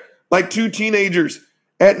there like two teenagers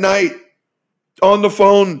at night on the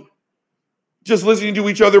phone, just listening to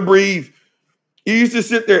each other breathe. You used to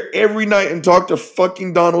sit there every night and talk to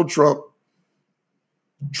fucking Donald Trump.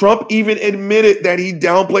 Trump even admitted that he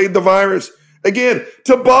downplayed the virus. Again,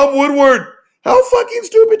 to Bob Woodward, how fucking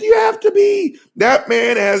stupid do you have to be? That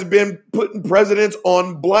man has been putting presidents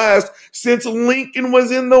on blast since Lincoln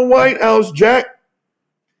was in the White House, Jack.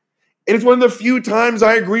 And it's one of the few times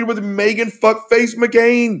I agreed with Meghan fuckface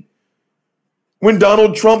McCain. When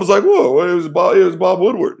Donald Trump was like, whoa, it was Bob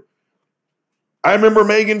Woodward. I remember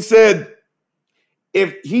Meghan said,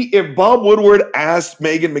 if Bob Woodward asked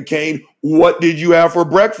Meghan McCain, what did you have for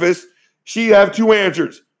breakfast? She'd have two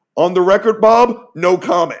answers. On the record, Bob, no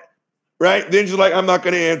comment. Right? Then she's like, I'm not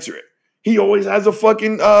going to answer it. He always has a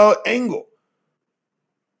fucking angle.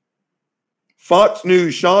 Fox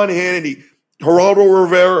News, Sean Hannity, Geraldo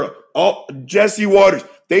Rivera, Jesse Waters,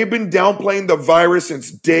 they've been downplaying the virus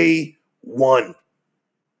since day one.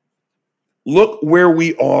 Look where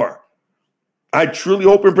we are. I truly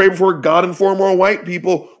hope and pray before God and for more white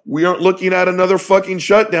people, we aren't looking at another fucking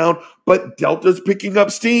shutdown, but Delta's picking up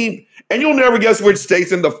steam. And you'll never guess which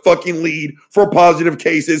state's in the fucking lead for positive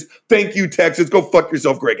cases. Thank you, Texas. Go fuck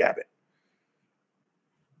yourself, Greg Abbott.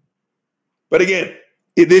 But again,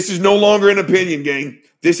 this is no longer an opinion, gang.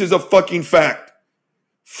 This is a fucking fact.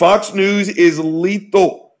 Fox News is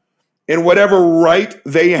lethal. And whatever right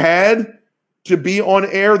they had to be on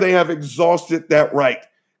air, they have exhausted that right.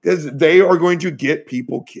 Because they are going to get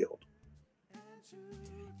people killed.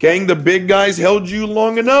 Gang, the big guys held you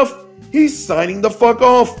long enough. He's signing the fuck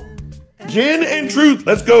off. Gin and Truth,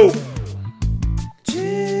 let's go.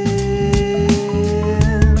 Gin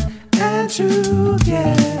and Truth,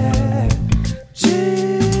 yeah.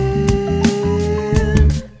 Gin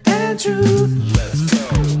and Truth. Let's go.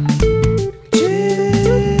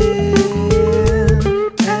 Gin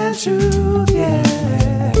and Truth, yeah.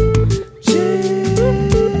 Gin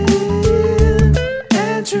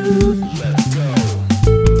and Truth. Let's go.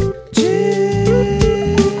 Gin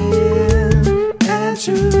and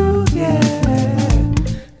Truth, yeah.